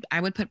would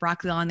put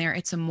broccoli on there.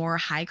 It's a more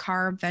high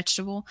carb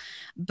vegetable,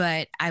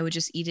 but I would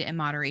just eat it in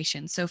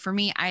moderation. So for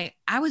me,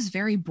 I was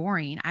very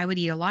boring. I would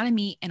eat a lot of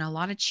meat and a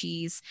lot of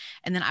cheese,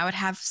 and then I would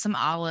have some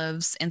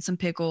olives and some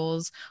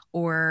pickles,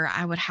 or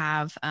I would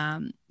have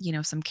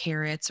some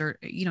carrots, or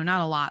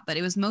not a lot, but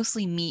it was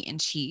mostly meat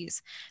and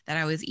cheese that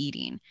I was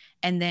eating.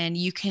 And then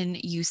you can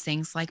use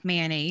things like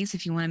mayonnaise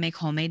if you want to make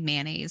homemade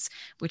mayonnaise,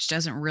 which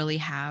doesn't really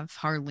have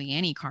hardly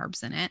any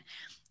carbs in it.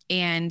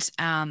 And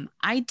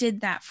I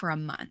did that for a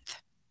month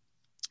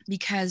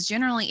because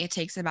generally it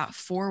takes about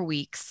 4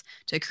 weeks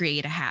to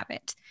create a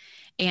habit.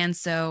 And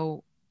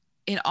so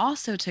it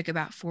also took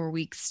about 4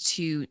 weeks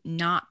to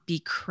not be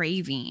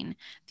craving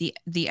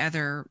the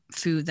other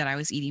food that I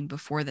was eating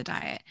before the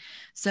diet.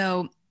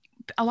 So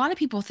a lot of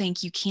people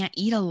think you can't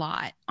eat a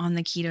lot on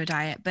the keto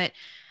diet, but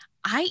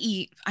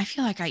I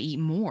feel like I eat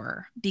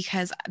more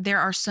because there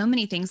are so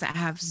many things that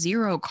have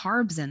zero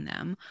carbs in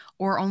them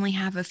or only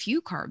have a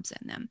few carbs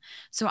in them.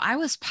 So I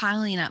was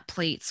piling up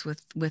plates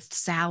with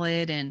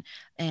salad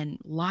and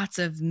lots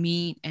of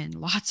meat and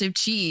lots of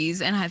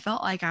cheese. And I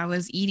felt like I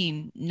was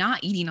not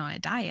eating on a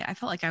diet. I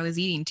felt like I was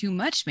eating too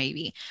much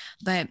maybe,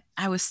 but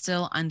I was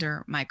still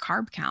under my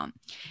carb count.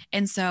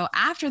 And so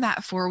after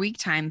that 4 week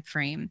time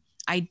frame,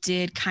 I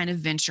did kind of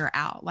venture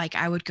out. Like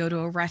I would go to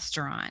a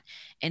restaurant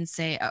and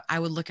say, I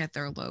would look at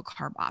their low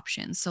carb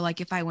options. So like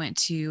if I went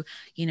to,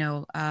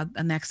 a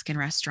Mexican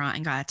restaurant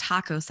and got a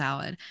taco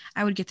salad,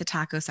 I would get the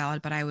taco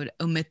salad, but I would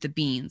omit the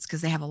beans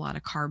because they have a lot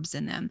of carbs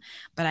in them.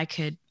 But I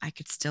could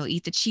still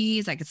eat the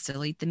cheese. I could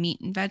still eat the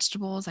meat and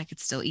vegetables. I could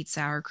still eat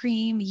sour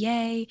cream.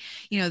 Yay.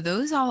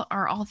 Those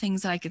are all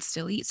things that I could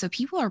still eat. So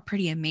people are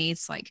pretty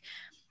amazed. Like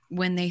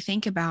when they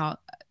think about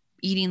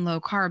eating low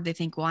carb, they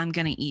think, well, I'm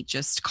going to eat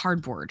just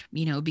cardboard,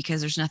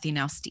 because there's nothing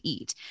else to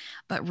eat.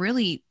 But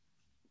really,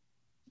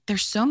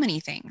 there's so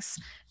many things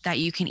that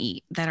you can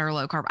eat that are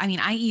low carb. I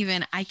mean,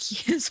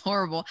 it's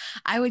horrible.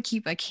 I would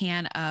keep a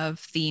can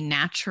of the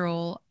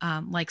natural,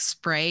 like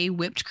spray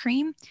whipped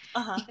cream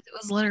because it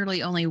was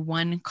literally only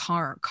one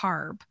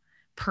carb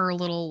per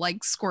little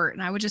like squirt.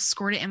 And I would just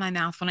squirt it in my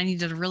mouth when I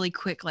needed a really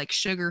quick, like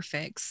sugar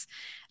fix,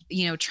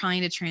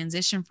 trying to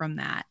transition from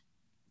that.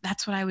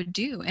 That's what I would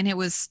do. And it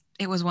was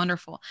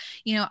wonderful.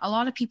 A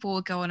lot of people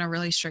will go on a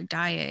really strict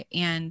diet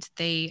and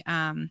they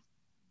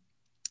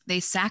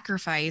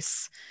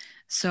sacrifice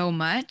so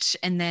much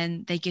and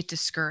then they get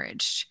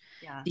discouraged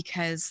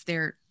because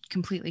they're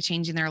completely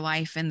changing their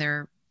life. And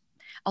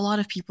a lot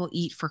of people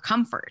eat for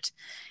comfort.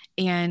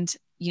 And,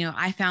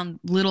 I found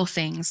little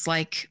things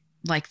like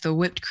the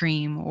whipped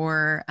cream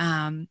or,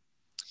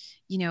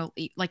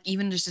 like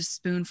even just a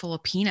spoonful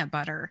of peanut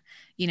butter,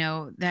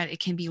 that it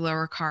can be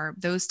lower carb,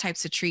 those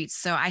types of treats.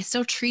 So I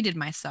still treated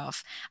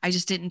myself. I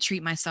just didn't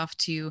treat myself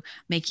to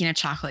making a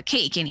chocolate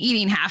cake and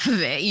eating half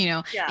of it.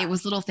 It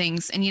was little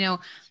things. And,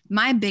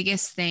 my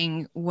biggest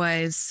thing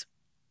was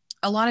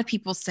a lot of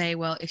people say,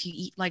 well, if you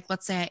eat, like,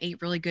 let's say I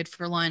ate really good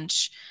for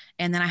lunch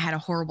and then I had a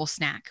horrible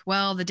snack.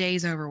 Well, the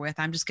day's over with.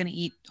 I'm just going to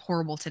eat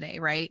horrible today,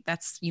 right?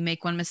 You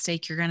make one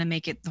mistake, you're going to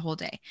make it the whole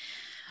day.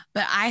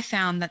 But I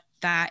found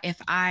that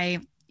if I,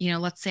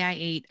 let's say I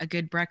ate a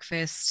good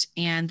breakfast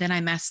and then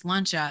I messed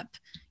lunch up,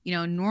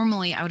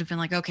 normally I would have been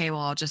like, okay, well,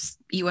 I'll just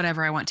eat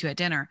whatever I want to at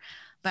dinner.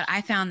 But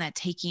I found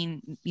that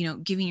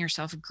giving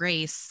yourself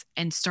grace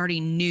and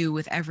starting new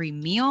with every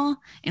meal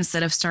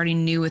instead of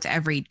starting new with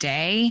every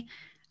day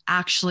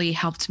actually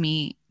helped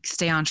me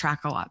stay on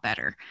track a lot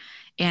better.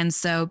 And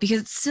so,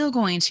 because it's still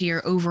going to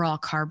your overall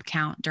carb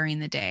count during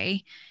the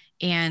day.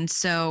 And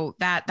so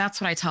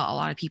that's what I tell a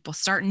lot of people.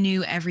 Start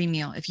new every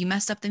meal. If you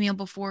messed up the meal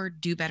before,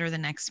 do better the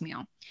next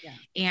meal. Yeah.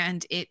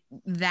 And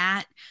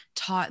that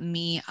taught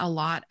me a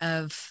lot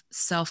of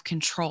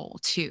self-control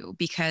too,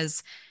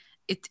 because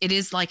it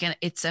is like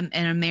it's an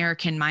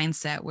American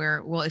mindset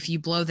where, well, if you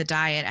blow the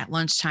diet at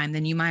lunchtime,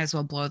 then you might as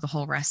well blow the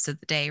whole rest of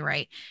the day.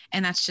 Right.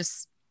 And that's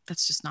just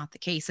not the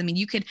case. I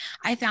mean,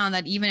 I found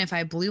that even if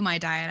I blew my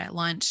diet at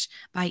lunch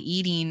by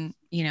eating,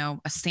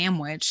 a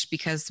sandwich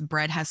because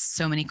bread has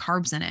so many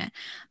carbs in it,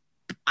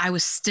 I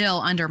was still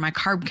under my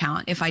carb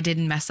count if I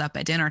didn't mess up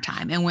at dinner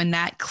time. And when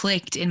that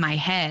clicked in my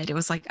head, it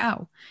was like,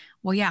 oh,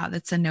 well, yeah,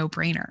 that's a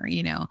no-brainer,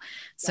 Yeah.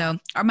 So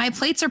my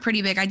plates are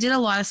pretty big. I did a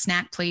lot of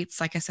snack plates,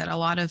 like I said, a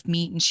lot of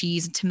meat and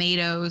cheese and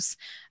tomatoes,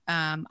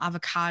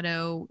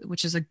 avocado,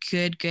 which is a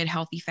good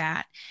healthy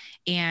fat.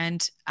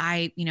 And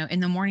I, in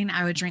the morning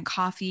I would drink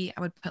coffee.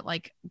 I would put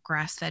like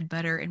grass-fed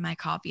butter in my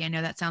coffee. I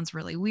know that sounds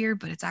really weird,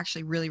 but it's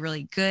actually really,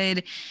 really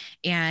good.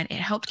 And it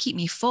helped keep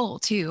me full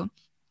too.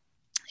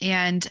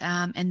 And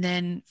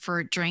then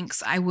for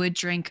drinks, I would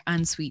drink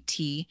unsweet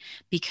tea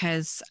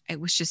because it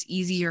was just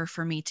easier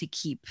for me to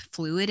keep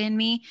fluid in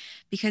me,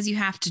 because you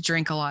have to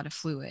drink a lot of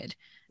fluid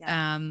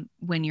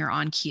when you're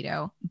on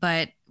keto.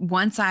 But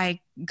once I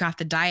got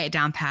the diet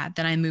down pat,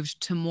 then I moved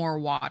to more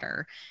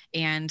water,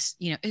 and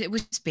it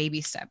was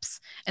baby steps.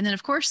 And then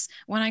of course,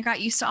 when I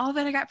got used to all of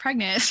it, I got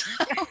pregnant.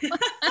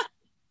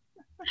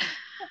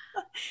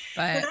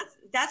 But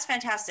that's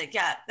fantastic.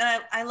 Yeah.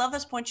 I love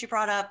those points you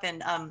brought up.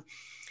 And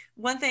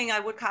one thing I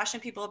would caution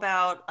people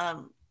about,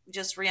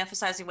 just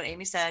reemphasizing what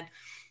Amy said,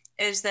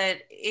 is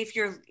that if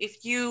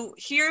you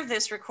hear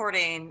this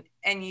recording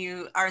and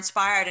you are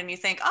inspired and you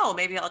think, oh,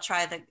 maybe I'll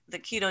try the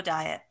keto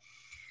diet,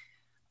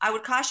 I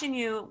would caution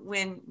you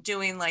when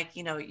doing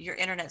your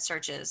internet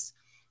searches,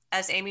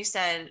 as Amy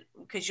said,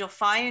 because you'll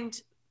find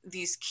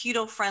these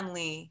keto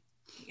friendly,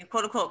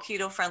 quote unquote,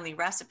 keto friendly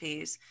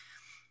recipes,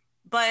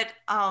 but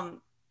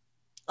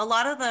a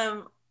lot of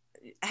them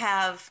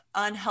have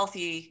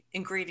unhealthy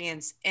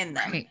ingredients in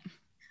them.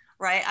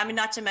 Right. I mean,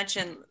 not to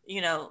mention,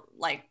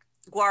 like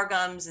guar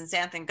gums and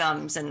xanthan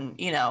gums and,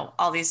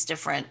 all these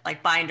different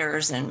like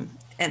binders and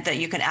that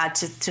you can add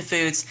to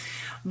foods.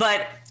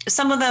 But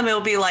some of them, it will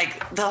be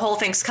like the whole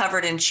thing's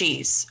covered in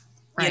cheese,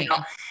 right.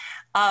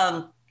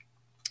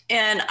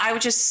 And I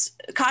would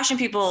just caution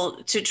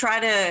people to try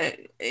to,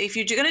 if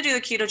you're going to do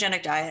the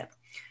ketogenic diet,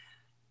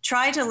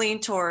 try to lean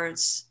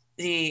towards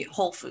the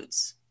whole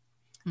foods.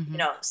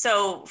 Mm-hmm.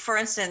 So for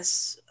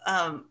instance,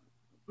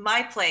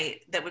 my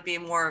plate that would be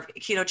more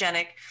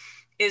ketogenic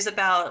is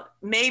about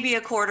maybe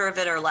a quarter of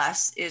it or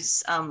less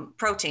is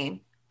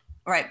protein,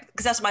 right?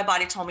 Because that's what my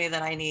body told me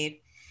that I need.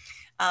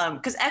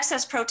 Because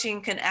excess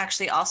protein can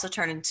actually also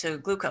turn into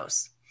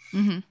glucose.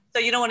 Mm-hmm. So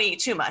you don't want to eat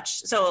too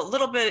much. So a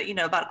little bit,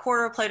 about a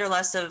quarter of a plate or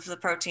less of the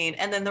protein.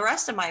 And then the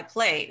rest of my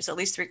plate, so at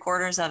least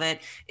 3/4 of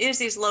it, is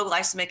these low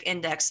glycemic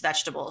index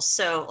vegetables.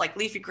 So like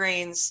leafy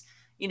greens,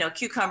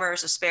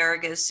 cucumbers,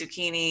 asparagus,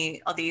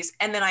 zucchini, all these.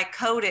 And then I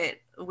coat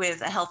it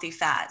with a healthy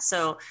fat.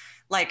 So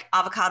like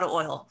avocado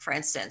oil, for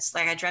instance,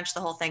 like I drench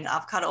the whole thing in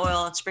avocado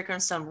oil and sprinkle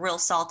some real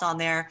salt on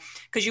there,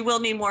 because you will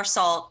need more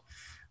salt,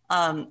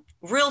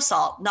 real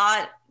salt,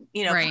 not,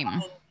 right.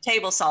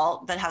 table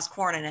salt that has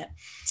corn in it.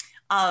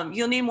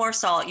 You'll need more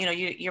salt.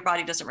 Your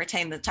body doesn't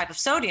retain the type of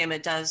sodium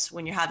it does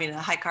when you're having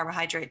a high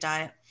carbohydrate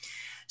diet.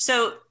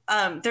 So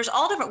there's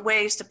all different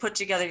ways to put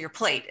together your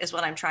plate is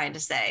what I'm trying to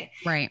say.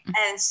 Right.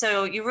 And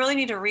so you really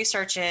need to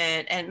research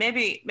it. And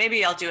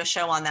maybe I'll do a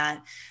show on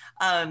that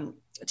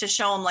to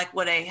show them like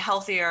what a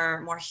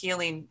healthier, more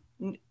healing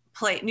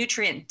plate,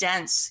 nutrient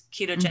dense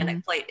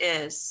ketogenic plate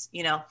is,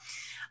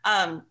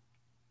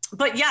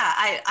 but yeah,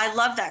 I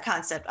love that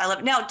concept. I love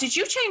it. Now, did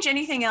you change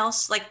anything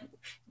else? Like,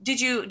 do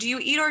you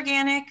eat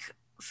organic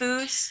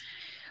foods?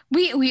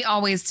 We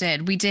always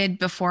did. We did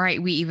before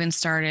we even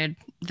started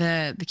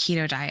the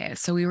keto diet.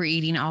 So we were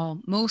eating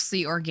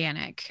mostly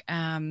organic,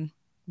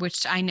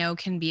 which I know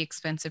can be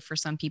expensive for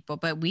some people,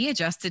 but we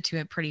adjusted to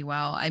it pretty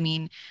well. I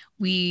mean,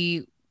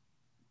 we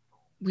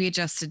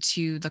adjusted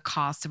to the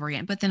cost of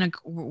organic, but then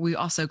we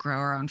also grow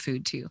our own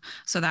food too.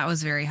 So that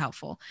was very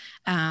helpful.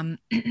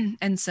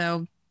 And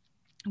so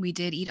we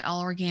did eat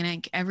all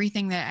organic.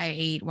 Everything that I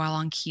ate while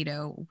on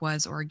keto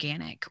was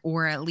organic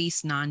or at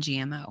least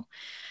non-GMO,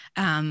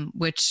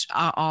 which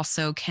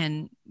also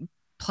can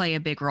play a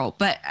big role.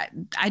 But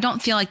I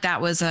don't feel like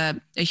that was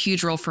a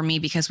huge role for me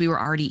because we were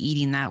already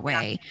eating that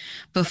way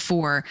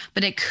before.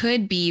 But it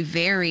could be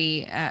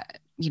very,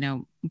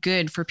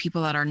 good for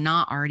people that are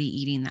not already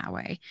eating that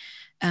way.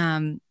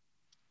 And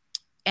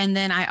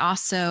then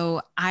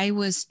I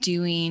was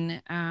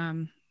doing,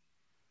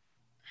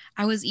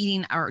 I was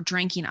eating or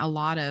drinking a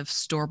lot of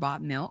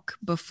store-bought milk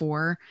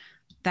before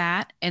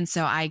that. And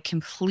so I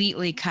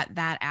completely cut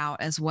that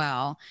out as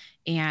well.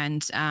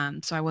 And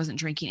so I wasn't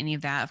drinking any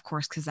of that, of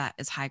course, because that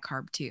is high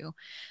carb too.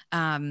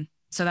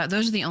 So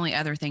those are the only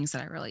other things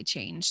that I really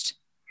changed.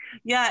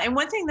 Yeah. And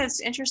one thing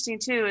that's interesting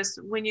too, is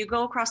when you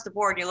go across the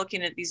board, you're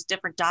looking at these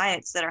different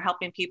diets that are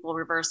helping people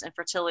reverse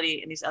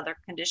infertility and these other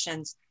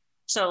conditions.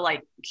 So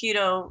like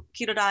keto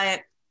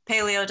diet,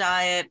 paleo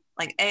diet,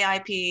 like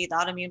AIP, the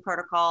autoimmune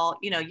protocol,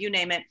 you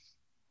name it,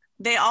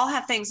 they all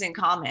have things in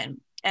common.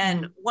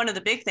 And one of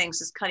the big things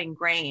is cutting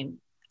grain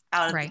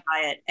out of the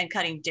diet and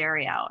cutting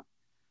dairy out.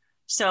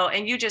 So,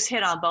 and you just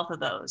hit on both of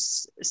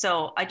those.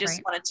 So I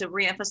just wanted to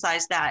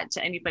reemphasize that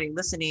to anybody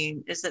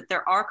listening, is that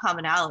there are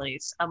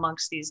commonalities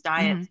amongst these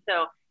diets.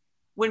 So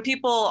when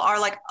people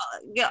are like,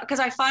 because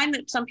I find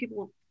that some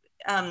people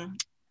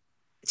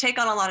take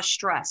on a lot of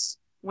stress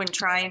when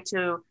trying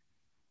to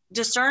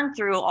discern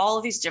through all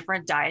of these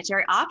different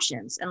dietary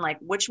options and like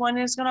which one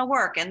is going to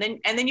work. And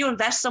then you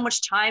invest so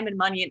much time and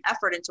money and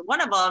effort into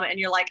one of them. And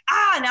you're like,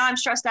 now I'm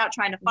stressed out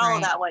trying to follow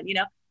that one, you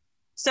know?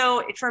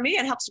 So for me,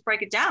 it helps to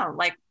break it down.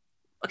 Like,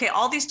 okay,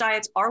 all these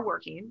diets are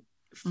working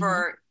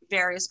for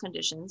various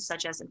conditions,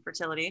 such as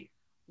infertility.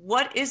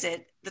 What is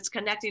it that's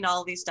connecting all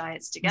of these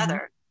diets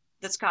together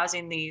that's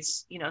causing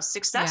these, you know,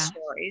 success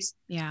stories?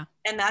 Yeah.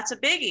 And that's a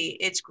biggie.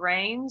 It's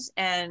grains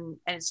and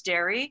it's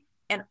dairy.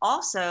 And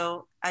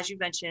also, as you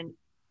mentioned,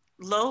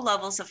 low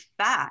levels of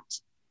fat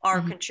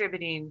are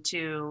contributing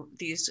to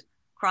these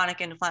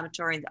chronic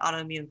inflammatory and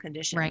autoimmune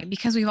conditions. Right.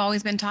 Because we've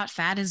always been taught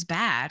fat is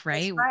bad,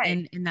 right? That's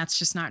right. And that's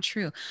just not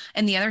true.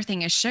 And the other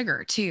thing is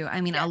sugar too.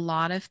 I mean, a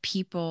lot of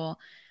people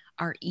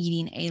are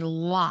eating a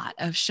lot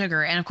of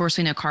sugar. And of course,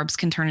 we know carbs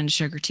can turn into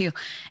sugar too.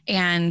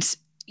 And,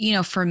 you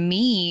know, for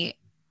me,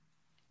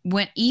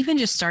 when even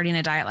just starting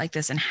a diet like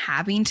this and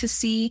having to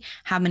see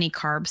how many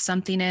carbs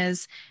something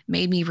is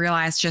made me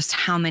realize just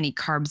how many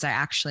carbs I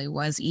actually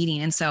was eating.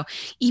 And so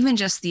even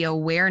just the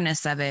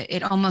awareness of it,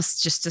 it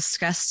almost just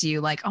disgusts you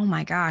like, oh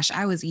my gosh,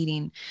 I was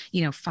eating,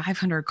 you know,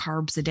 500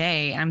 carbs a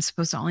day and I'm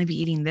supposed to only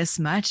be eating this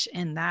much.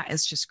 And that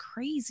is just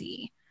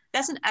crazy.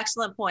 That's an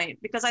excellent point,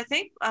 because I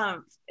think,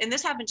 and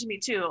this happened to me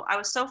too, I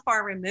was so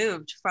far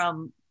removed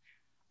from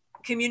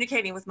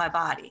communicating with my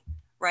body,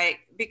 right?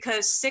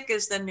 Because sick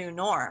is the new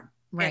norm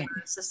in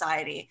our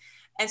society.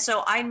 And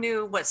so I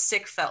knew what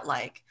sick felt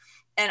like,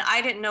 and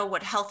I didn't know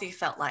what healthy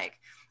felt like.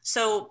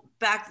 So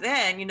back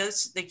then, you know,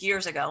 this is the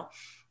years ago,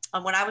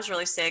 when I was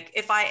really sick,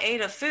 if I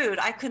ate a food,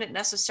 I couldn't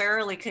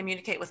necessarily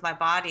communicate with my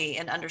body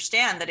and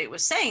understand that it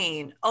was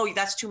saying, oh,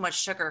 that's too much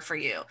sugar for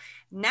you.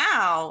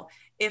 Now,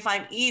 if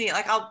I'm eating,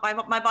 like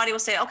my body will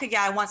say, okay,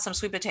 yeah, I want some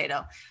sweet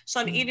potato. So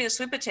I'm eating a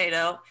sweet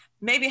potato.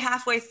 Maybe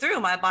halfway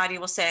through, my body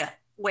will say,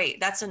 wait,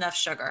 that's enough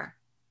sugar.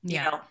 You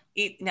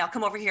know,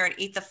 come over here and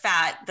eat the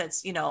fat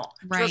that's, you know,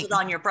 drizzled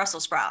on your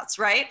Brussels sprouts.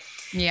 Right.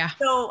 Yeah.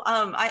 So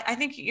I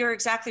think you're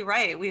exactly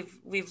right.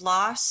 We've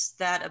lost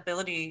that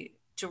ability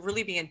to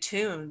really be in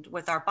tune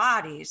with our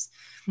bodies.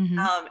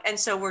 And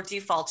so we're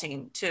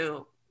defaulting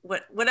to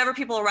whatever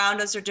people around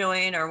us are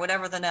doing, or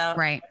whatever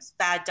the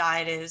bad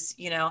diet is,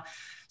 you know.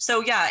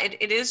 So yeah,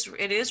 it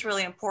is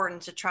really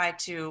important to try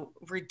to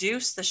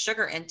reduce the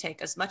sugar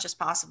intake as much as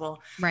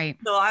possible. Right.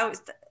 So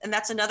and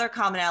that's another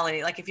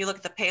commonality. Like if you look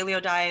at the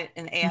paleo diet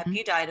and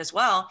AIP diet as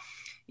well,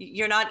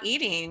 you're not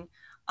eating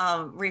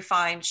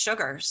refined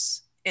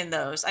sugars in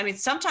those. I mean,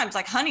 sometimes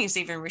like honey is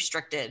even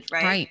restricted,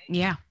 right? Right.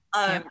 Yeah.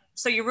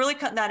 So you're really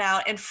cutting that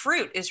out, and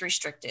fruit is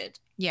restricted.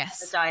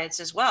 Yes. The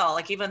diets as well.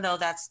 Like even though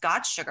that's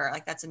God's sugar,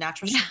 like that's a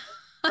natural sugar.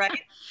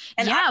 Right.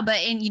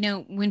 And you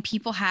know, when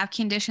people have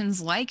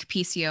conditions like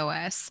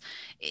PCOS,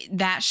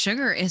 that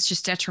sugar is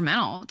just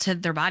detrimental to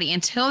their body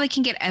until they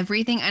can get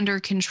everything under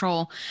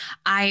control.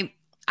 I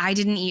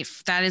didn't eat.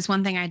 That is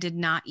one thing I did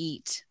not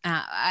eat.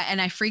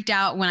 And I freaked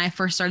out when I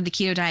first started the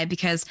keto diet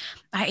because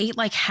I ate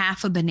like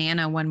half a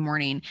banana one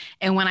morning.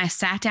 And when I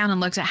sat down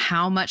and looked at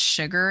how much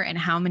sugar and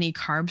how many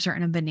carbs are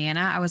in a banana,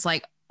 I was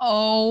like,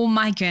 oh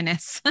my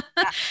goodness.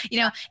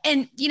 You know,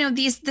 and you know,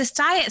 this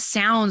diet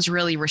sounds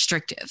really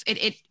restrictive.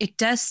 It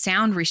does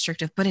sound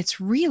restrictive, but it's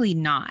really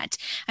not.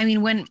 I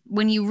mean,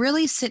 when you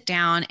really sit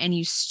down and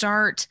you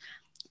start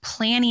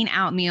planning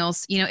out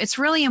meals, you know, it's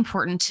really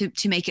important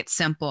to make it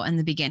simple in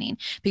the beginning,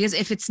 because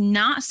if it's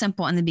not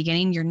simple in the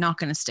beginning, you're not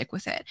going to stick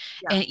with it.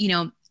 And, you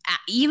know,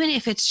 even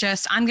if it's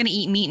just, I'm going to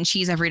eat meat and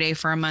cheese every day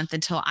for a month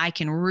until I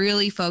can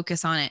really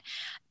focus on it.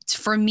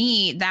 For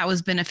me, that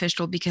was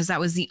beneficial because that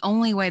was the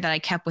only way that I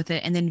kept with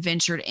it, and then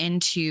ventured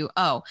into,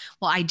 oh,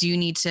 well, I do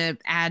need to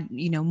add,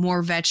 you know,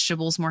 more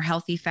vegetables, more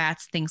healthy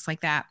fats, things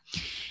like that.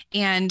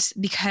 And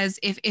because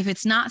if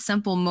it's not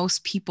simple,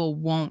 most people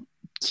won't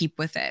keep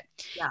with it.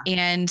 Yeah.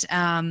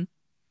 And,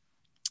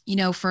 you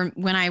know, for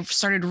when I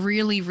started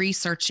really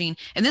researching,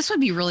 and this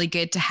would be really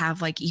good to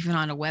have like even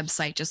on a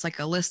website, just like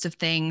a list of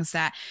things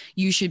that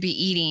you should be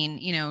eating,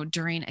 you know,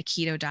 during a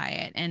keto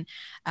diet. And,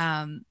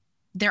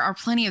 there are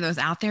plenty of those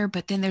out there,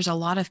 but then there's a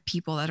lot of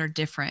people that are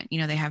different. You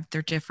know, they have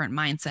their different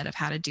mindset of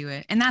how to do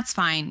it. And that's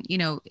fine. You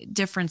know,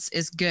 difference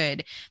is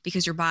good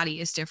because your body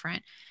is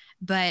different.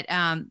 But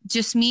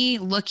just me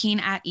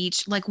looking at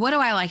each, like, what do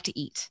I like to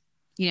eat?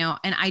 You know,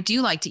 and I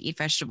do like to eat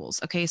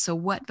vegetables. Okay. So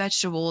what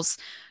vegetables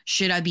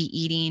should I be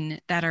eating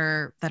that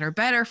are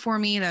better for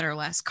me, that are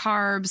less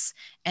carbs,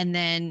 and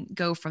then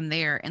go from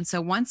there. And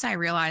so once I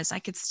realized I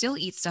could still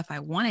eat stuff I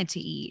wanted to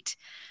eat,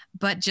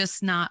 but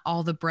just not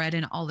all the bread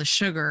and all the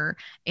sugar.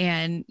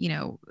 And, you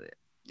know,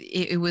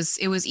 it was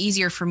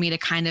easier for me to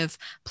kind of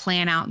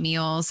plan out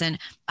meals. And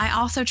I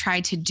also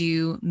tried to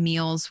do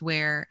meals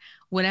where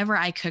whatever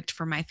I cooked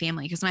for my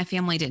family, because my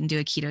family didn't do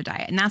a keto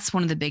diet. And that's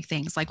one of the big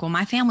things. Like, well,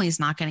 my family is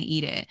not going to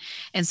eat it.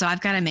 And so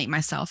I've got to make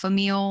myself a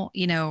meal,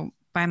 you know,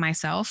 by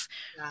myself.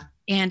 Yeah.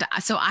 And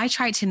so I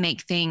tried to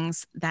make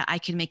things that I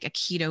could make a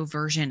keto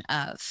version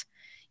of,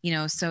 you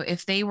know, so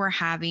if they were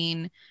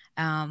having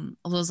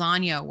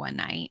lasagna one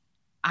night,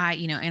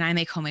 and I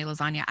make homemade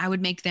lasagna, I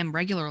would make them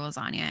regular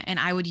lasagna, and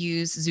I would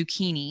use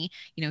zucchini,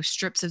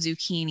 strips of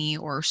zucchini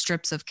or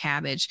strips of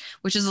cabbage,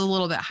 which is a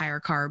little bit higher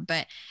carb,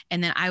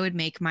 and then I would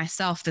make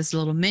myself this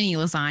little mini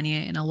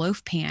lasagna in a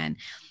loaf pan.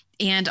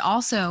 And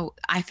also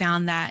I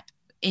found that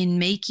in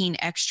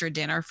making extra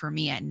dinner for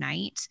me at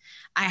night,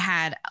 I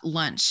had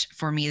lunch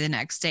for me the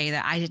next day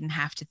that I didn't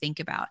have to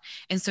think about.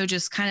 And so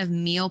just kind of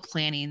meal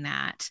planning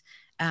that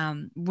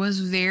was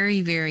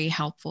very, very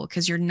helpful,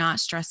 because you're not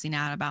stressing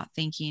out about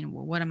thinking,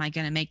 well, what am I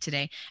going to make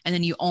today? And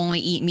then you only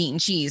eat meat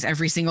and cheese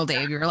every single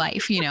day of your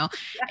life,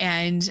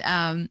 and,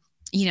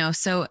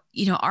 so,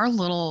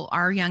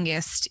 our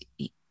youngest,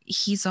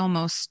 he's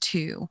almost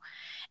 2.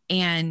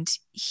 And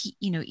he,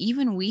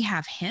 even we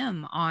have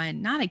him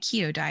on not a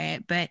keto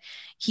diet, but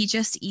he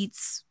just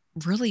eats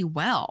really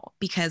well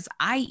because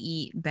I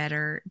eat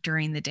better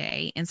during the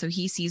day. And so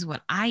he sees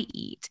what I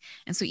eat.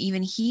 And so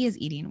even he is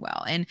eating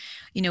well. And,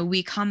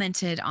 we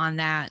commented on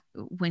that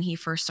when he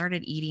first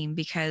started eating,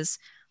 because,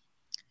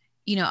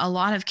 a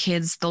lot of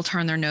kids, they'll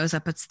turn their nose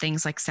up at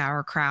things like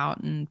sauerkraut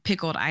and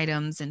pickled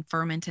items and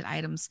fermented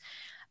items.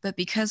 But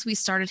because we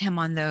started him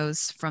on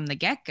those from the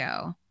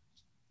get-go,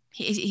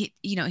 he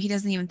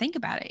doesn't even think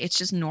about it. It's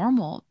just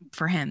normal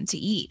for him to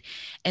eat.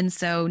 And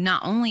so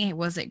not only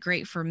was it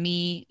great for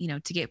me,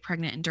 to get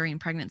pregnant and during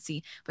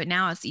pregnancy, but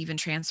now it's even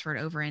transferred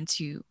over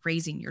into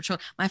raising your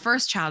children. My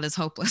first child is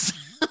hopeless.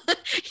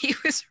 He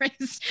was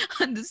raised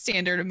on the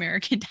standard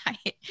American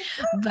diet,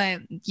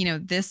 but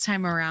this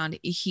time around,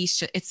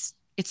 it's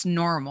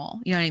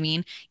normal. You know what I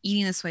mean?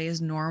 Eating this way is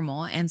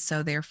normal. And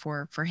so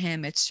therefore for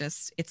him, it's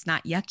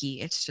not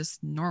yucky. It's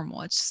just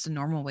normal. It's just a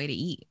normal way to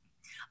eat.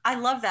 I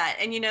love that.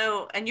 And,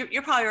 and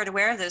you're probably already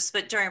aware of this,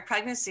 but during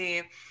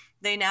pregnancy,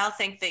 they now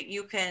think that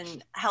you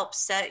can help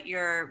set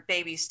your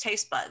baby's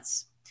taste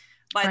buds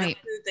by the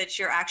food that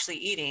you're actually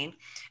eating.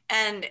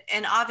 And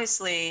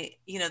obviously,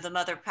 the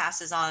mother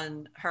passes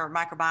on her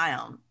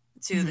microbiome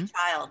to the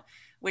child,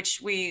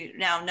 which we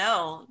now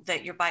know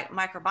that your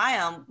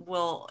microbiome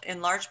will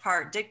in large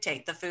part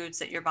dictate the foods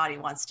that your body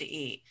wants to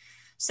eat.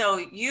 So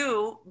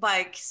you,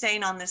 by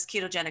staying on this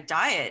ketogenic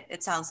diet,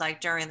 it sounds like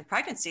during the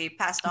pregnancy,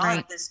 passed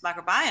on this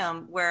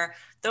microbiome where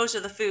those are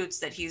the foods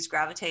that he's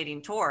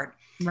gravitating toward.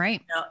 Right.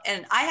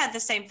 And I had the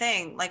same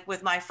thing, like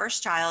with my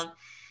first child.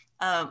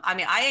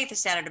 I ate the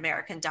standard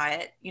American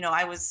diet.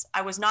 I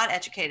was not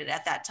educated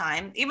at that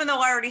time, even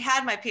though I already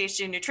had my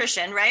PhD in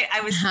nutrition, right?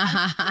 I was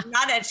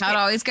not educated. How it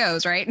always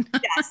goes, right?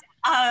 Yes.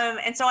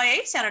 And so I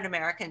ate standard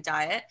American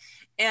diet,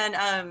 and,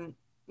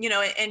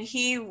 and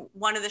he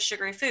wanted the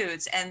sugary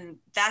foods, and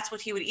that's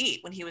what he would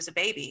eat when he was a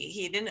baby.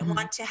 He didn't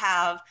want to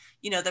have,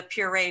 the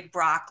pureed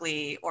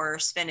broccoli or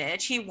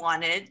spinach. He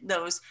wanted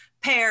those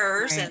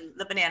pears and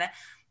the banana.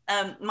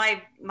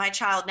 My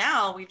child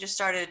now, we've just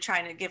started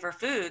trying to give her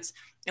foods.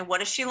 And what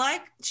does she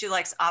like? She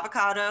likes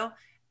avocado,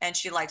 and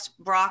she likes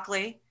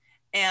broccoli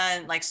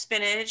and like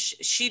spinach.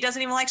 She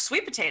doesn't even like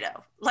sweet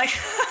potato. Like,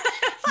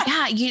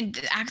 yeah,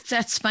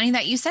 that's funny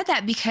that you said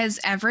that, because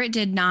Everett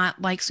did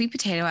not like sweet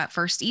potato at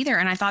first either.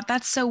 And I thought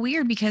that's so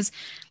weird, because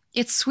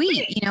it's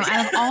sweet,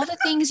 out of all the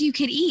things you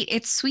could eat,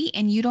 it's sweet,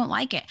 and you don't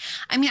like it.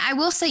 I mean, I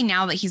will say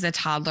now that he's a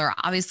toddler,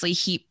 obviously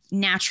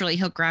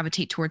he'll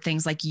gravitate toward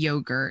things like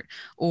yogurt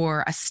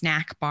or a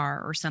snack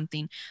bar or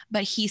something,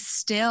 but he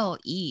still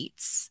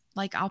eats.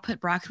 Like, I'll put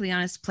broccoli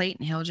on his plate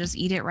and he'll just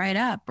eat it right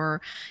up.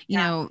 Or, you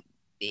know,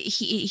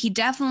 he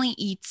definitely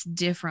eats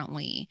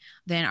differently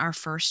than our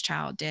first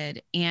child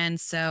did. And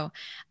so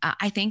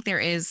I think there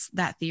is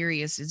that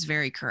theory is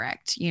very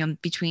correct,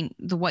 between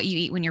what you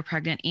eat when you're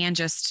pregnant and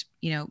just,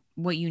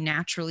 what you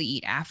naturally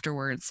eat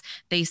afterwards.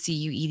 They see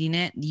you eating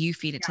it, you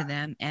feed it to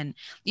them. And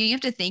you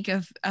have to think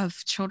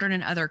of children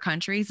in other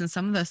countries and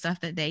some of the stuff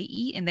that they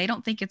eat, and they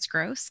don't think it's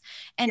gross.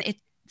 And it's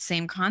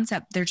same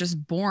concept. They're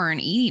just born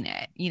eating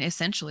it,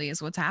 essentially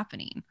is what's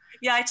happening.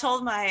 Yeah. I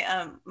told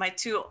my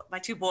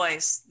two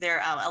boys,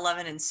 they're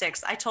 11 and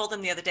 6. I told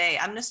them the other day,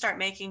 I'm going to start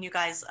making you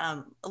guys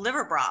a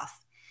liver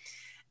broth.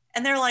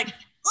 And they're like,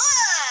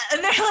 ah!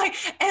 And they're like,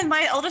 and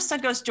my oldest son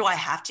goes, do I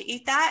have to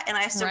eat that? And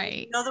I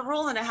said, the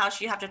rule in the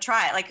house, you have to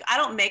try it. Like, I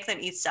don't make them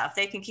eat stuff.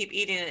 They can keep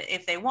eating it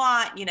if they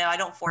want, I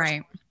don't force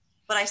them.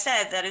 But I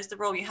said, that is the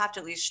rule. You have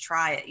to at least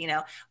try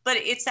it, but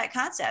it's that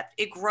concept.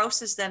 It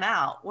grosses them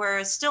out.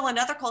 Whereas still in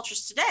other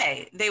cultures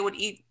today, they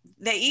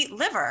eat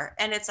liver,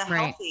 and it's a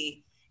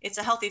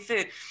healthy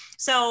food.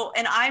 So,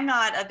 and I'm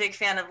not a big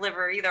fan of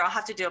liver either. I'll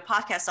have to do a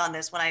podcast on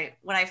this when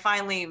I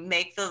finally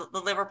make the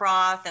liver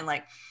broth. And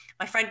like,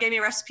 my friend gave me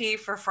a recipe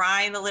for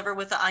frying the liver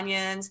with the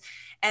onions.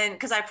 And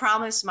because I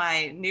promised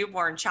my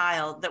newborn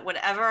child that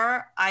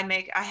whatever I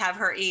have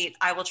her eat,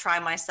 I will try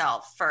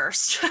myself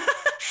first.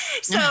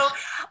 So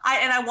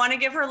I want to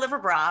give her liver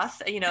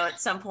broth,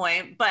 at some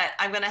point, but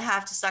I'm going to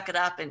have to suck it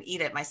up and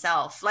eat it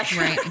myself. Like,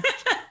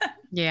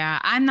 Yeah.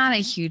 I'm not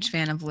a huge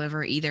fan of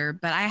liver either,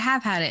 but I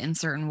have had it in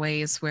certain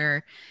ways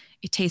where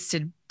it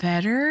tasted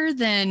better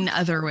than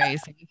other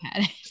ways that I've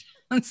had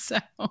it. So.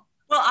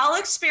 Well, I'll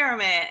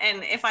experiment.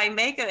 And if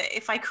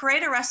I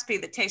create a recipe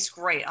that tastes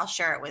great, I'll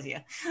share it with you.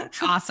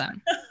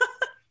 Awesome.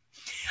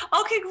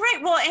 Okay,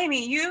 great. Well,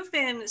 Amy, you've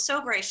been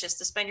so gracious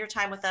to spend your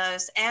time with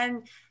us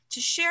and to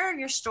share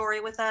your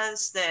story with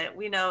us. That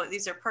we know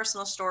these are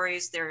personal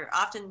stories. They're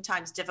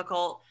oftentimes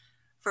difficult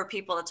for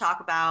people to talk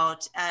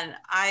about. And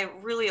I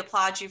really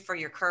applaud you for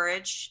your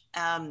courage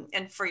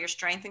and for your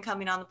strength in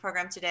coming on the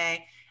program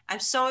today. I'm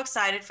so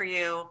excited for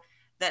you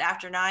that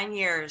after 9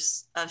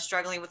 years of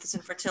struggling with this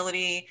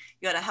infertility,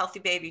 you had a healthy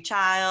baby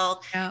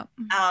child. Yeah.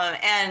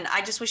 And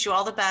I just wish you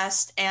all the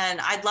best. And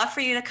I'd love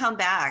for you to come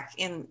back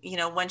in,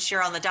 once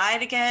you're on the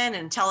diet again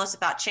and tell us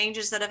about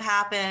changes that have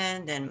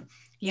happened. And,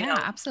 Yeah,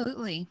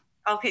 absolutely.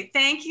 Okay.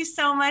 Thank you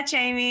so much,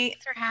 Amy.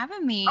 Thanks for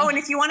having me. Oh, and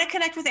if you want to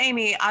connect with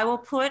Amy, I will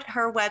put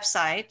her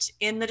website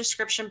in the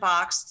description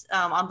box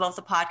on both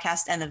the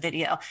podcast and the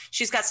video.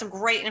 She's got some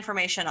great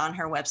information on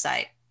her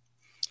website.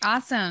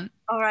 Awesome.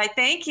 All right.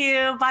 Thank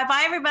you.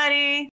 Bye-bye, everybody.